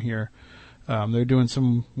newsroom here. They're doing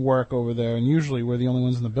some work over there, and usually we're the only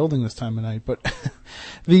ones in the building this time of night. But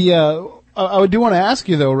I do want to ask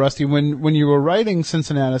you though, Rusty, when you were writing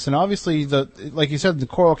Cincinnatus, and obviously like you said, the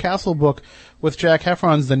Coral Castle book with Jack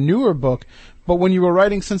Heffron's the newer book. But when you were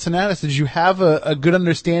writing Cincinnatus, did you have a good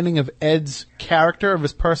understanding of Ed's character, of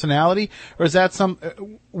his personality, or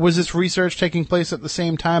was this research taking place at the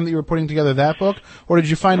same time that you were putting together that book, or did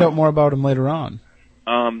you find out more about him later on?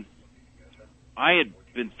 I had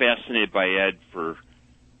been fascinated by Ed for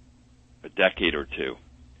a decade or two,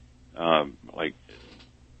 and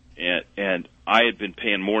I had been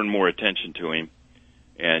paying more and more attention to him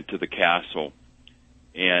and to the castle.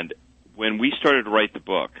 And when we started to write the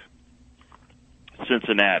book,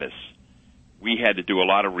 Cincinnatus, we had to do a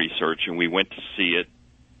lot of research, and we went to see it.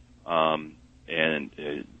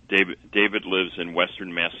 David lives in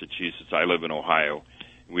western Massachusetts. I live in Ohio.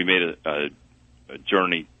 We made a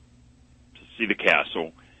journey to see the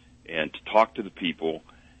castle and to talk to the people,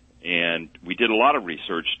 and we did a lot of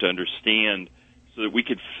research to understand so that we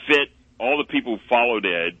could fit all the people who followed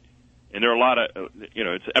Ed. And there are a lot of,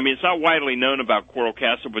 it's not widely known about Coral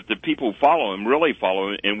Castle, but the people who follow him really follow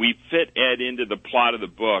him, and we fit Ed into the plot of the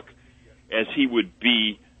book as he would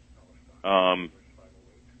be,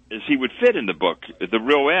 as he would fit in the book, the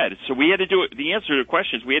real Ed. So we had to do it. The answer to the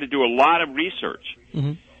question is we had to do a lot of research,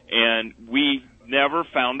 and we never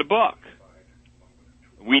found a book.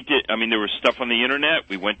 We did. I mean, there was stuff on the internet.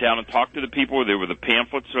 We went down and talked to the people. There were the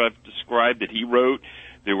pamphlets that I've described that he wrote.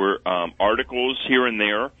 There were articles here and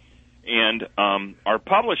there. And our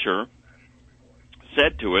publisher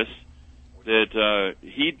said to us that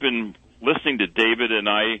he'd been listening to David and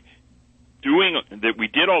I we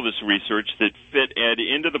did all this research that fit Ed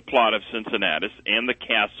into the plot of Cincinnatus and the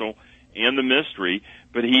castle and the mystery,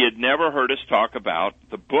 but he had never heard us talk about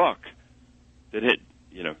the book that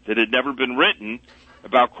had never been written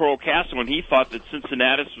about Coral Castle, and he thought that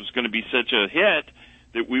Cincinnatus was going to be such a hit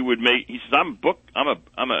that we would make. He says, "I'm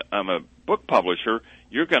a book publisher.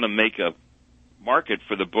 You're going to make a market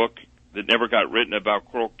for the book that never got written about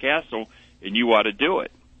Coral Castle, and you ought to do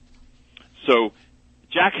it." So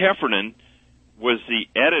Jack Heffernan was the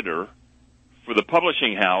editor for the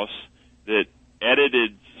publishing house that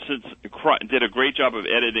did a great job of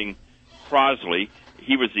editing Crosley.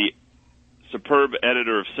 He was the superb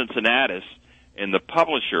editor of Cincinnatus, and the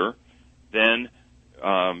publisher. Then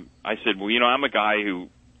I said, well, I'm a guy who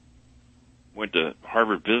went to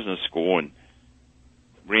Harvard Business School and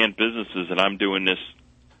ran businesses, and I'm doing this.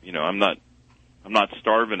 I'm not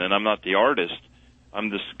starving, and I'm not the artist. I'm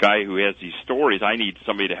this guy who has these stories. I need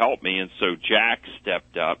somebody to help me, and so Jack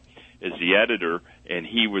stepped up as the editor, and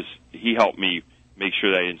he helped me make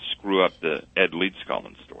sure that I didn't screw up the Ed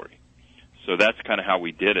Leedskalnin story. So that's kind of how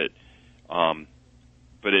we did it.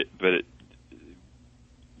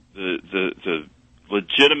 The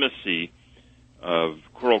legitimacy of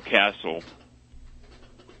Coral Castle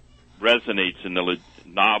resonates in the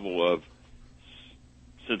novel of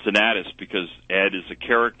Cincinnatus because Ed is a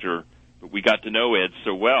character, but we got to know Ed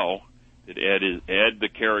so well that Ed the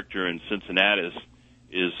character in Cincinnatus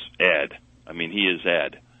is Ed. I mean, he is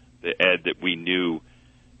Ed, the Ed that we knew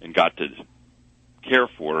and got to care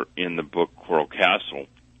for in the book Coral Castle.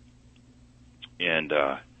 And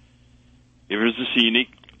it was just a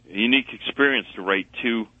unique experience to write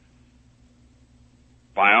two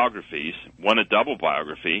biographies, one a double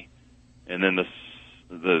biography, and then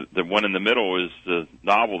the one in the middle is the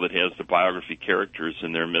novel that has the biography characters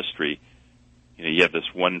and their mystery. You have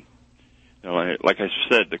this one, like I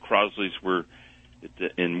said, the Crosleys were,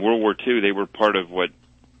 in World War II, they were part of what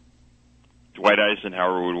Dwight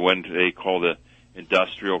Eisenhower would one day call the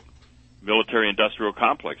military-industrial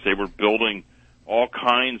complex. They were building all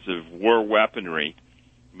kinds of war weaponry,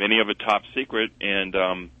 many of it top secret, and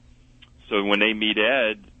so when they meet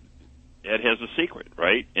Ed has a secret,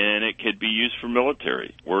 right? And it could be used for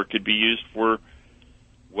military, or it could be used for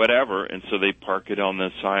whatever, and so they park it on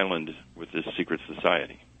this island with this secret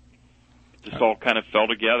society. It just all kind of fell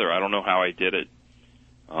together. I don't know how I did it,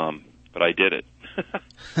 but I did it.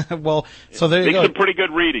 Well, so there you Makes go. some pretty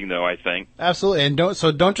good reading, though, I think. Absolutely, and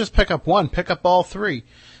don't just pick up one. Pick up all three.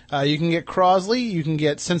 You can get Crosley, you can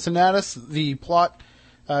get Cincinnatus, the plot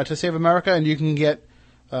to save America, and you can get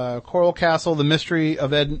Coral Castle, the mystery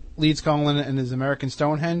of Ed Leedskalnin and his American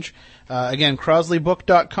Stonehenge. Again,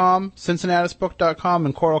 CrosleyBook.com, CincinnatusBook.com,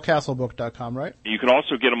 and CoralCastleBook.com, right? You can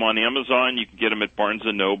also get them on Amazon. You can get them at Barnes &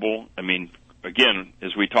 Noble. I mean, again,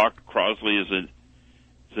 as we talked, Crosley is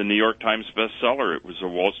a New York Times bestseller. It was a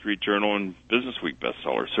Wall Street Journal and Business Week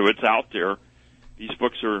bestseller. So it's out there. These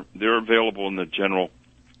books they're available in the general,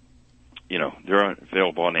 they're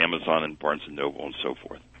available on Amazon and Barnes & Noble and so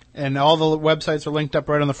forth. And all the websites are linked up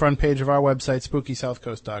right on the front page of our website,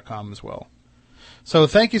 SpookySouthCoast.com as well. So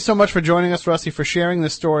thank you so much for joining us, Rusty, for sharing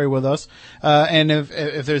this story with us. And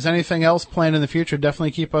if there's anything else planned in the future,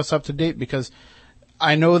 definitely keep us up to date, because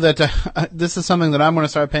I know that this is something that I'm going to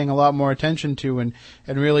start paying a lot more attention to and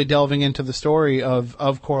really delving into the story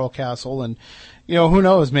of Coral Castle. And, who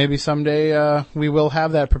knows, maybe someday we will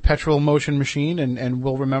have that perpetual motion machine and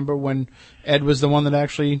we'll remember when Ed was the one that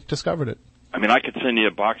actually discovered it. I mean, I could send you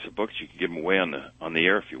a box of books. You could give them away on the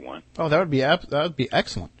air if you want. Oh, that would be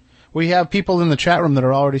excellent. We have people in the chat room that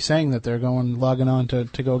are already saying that they're logging on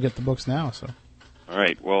to go get the books now. So, all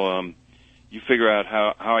right. Well, you figure out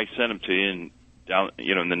how I send them to you, and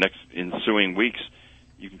in the next ensuing weeks,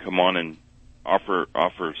 you can come on and offer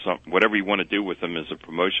some whatever you want to do with them as a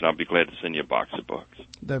promotion. I'll be glad to send you a box of books.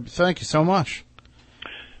 Thank you so much.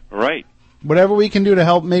 All right. Whatever we can do to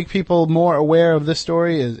help make people more aware of this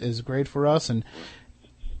story is great for us. And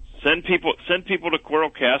send people to Coral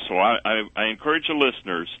Castle. I encourage the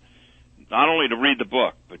listeners not only to read the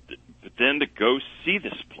book, but then to go see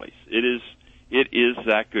this place. It is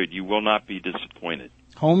that good. You will not be disappointed.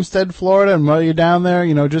 Homestead, Florida, and while you're down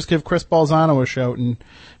there, just give Chris Balzano a shout, and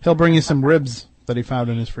he'll bring you some ribs that he found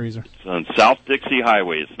in his freezer. It's on South Dixie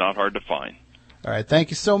Highway. It's not hard to find. All right. Thank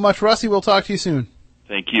you so much, Rusty. We'll talk to you soon.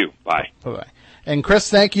 Thank you. Bye. Bye-bye. And Chris,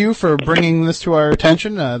 thank you for bringing this to our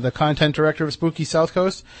attention, the content director of Spooky South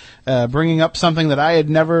Coast, bringing up something that I had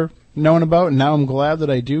never known about, and now I'm glad that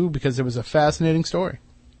I do, because it was a fascinating story.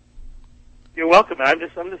 You're welcome. I'm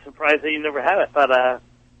just surprised that you never had it.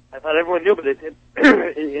 I thought everyone knew, but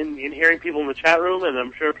in hearing people in the chat room, and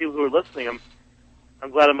I'm sure people who are listening,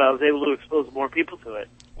 I'm glad I was able to expose more people to it.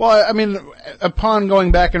 Well, I mean, upon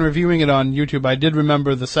going back and reviewing it on YouTube, I did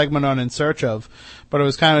remember the segment on In Search Of, but it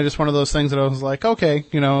was kind of just one of those things that I was like, okay,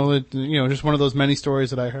 just one of those many stories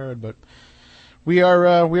that I heard. But we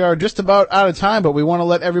are just about out of time, but we want to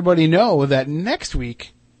let everybody know that next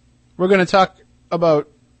week we're going to talk about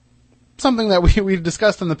something that we've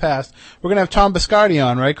discussed in the past. We're going to have Tom Biscardi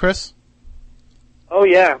on, right, Chris? Oh,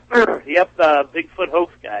 yeah. Yep, the Bigfoot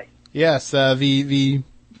hoax guy. Yes, the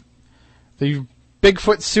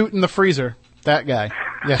Bigfoot suit in the freezer. That guy.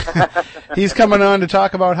 Yeah. He's coming on to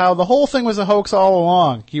talk about how the whole thing was a hoax all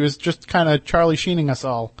along. He was just kind of Charlie Sheening us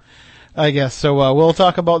all, I guess. So we'll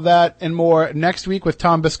talk about that and more next week with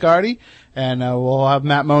Tom Biscardi, and we'll have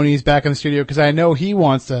Matt Moniz back in the studio because I know he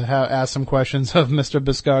wants to ask some questions of Mr.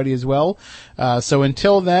 Biscardi as well. So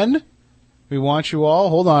until then, we want you all.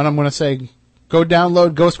 Hold on, I'm going to say go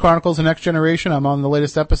download Ghost Chronicles: The Next Generation. I'm on the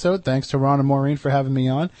latest episode. Thanks to Ron and Maureen for having me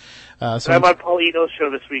on. So I'm on Paul Ito's show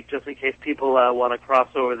this week, just in case people want to cross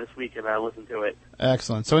over this week and listen to it.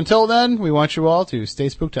 Excellent. So until then, we want you all to stay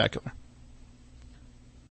spooktacular.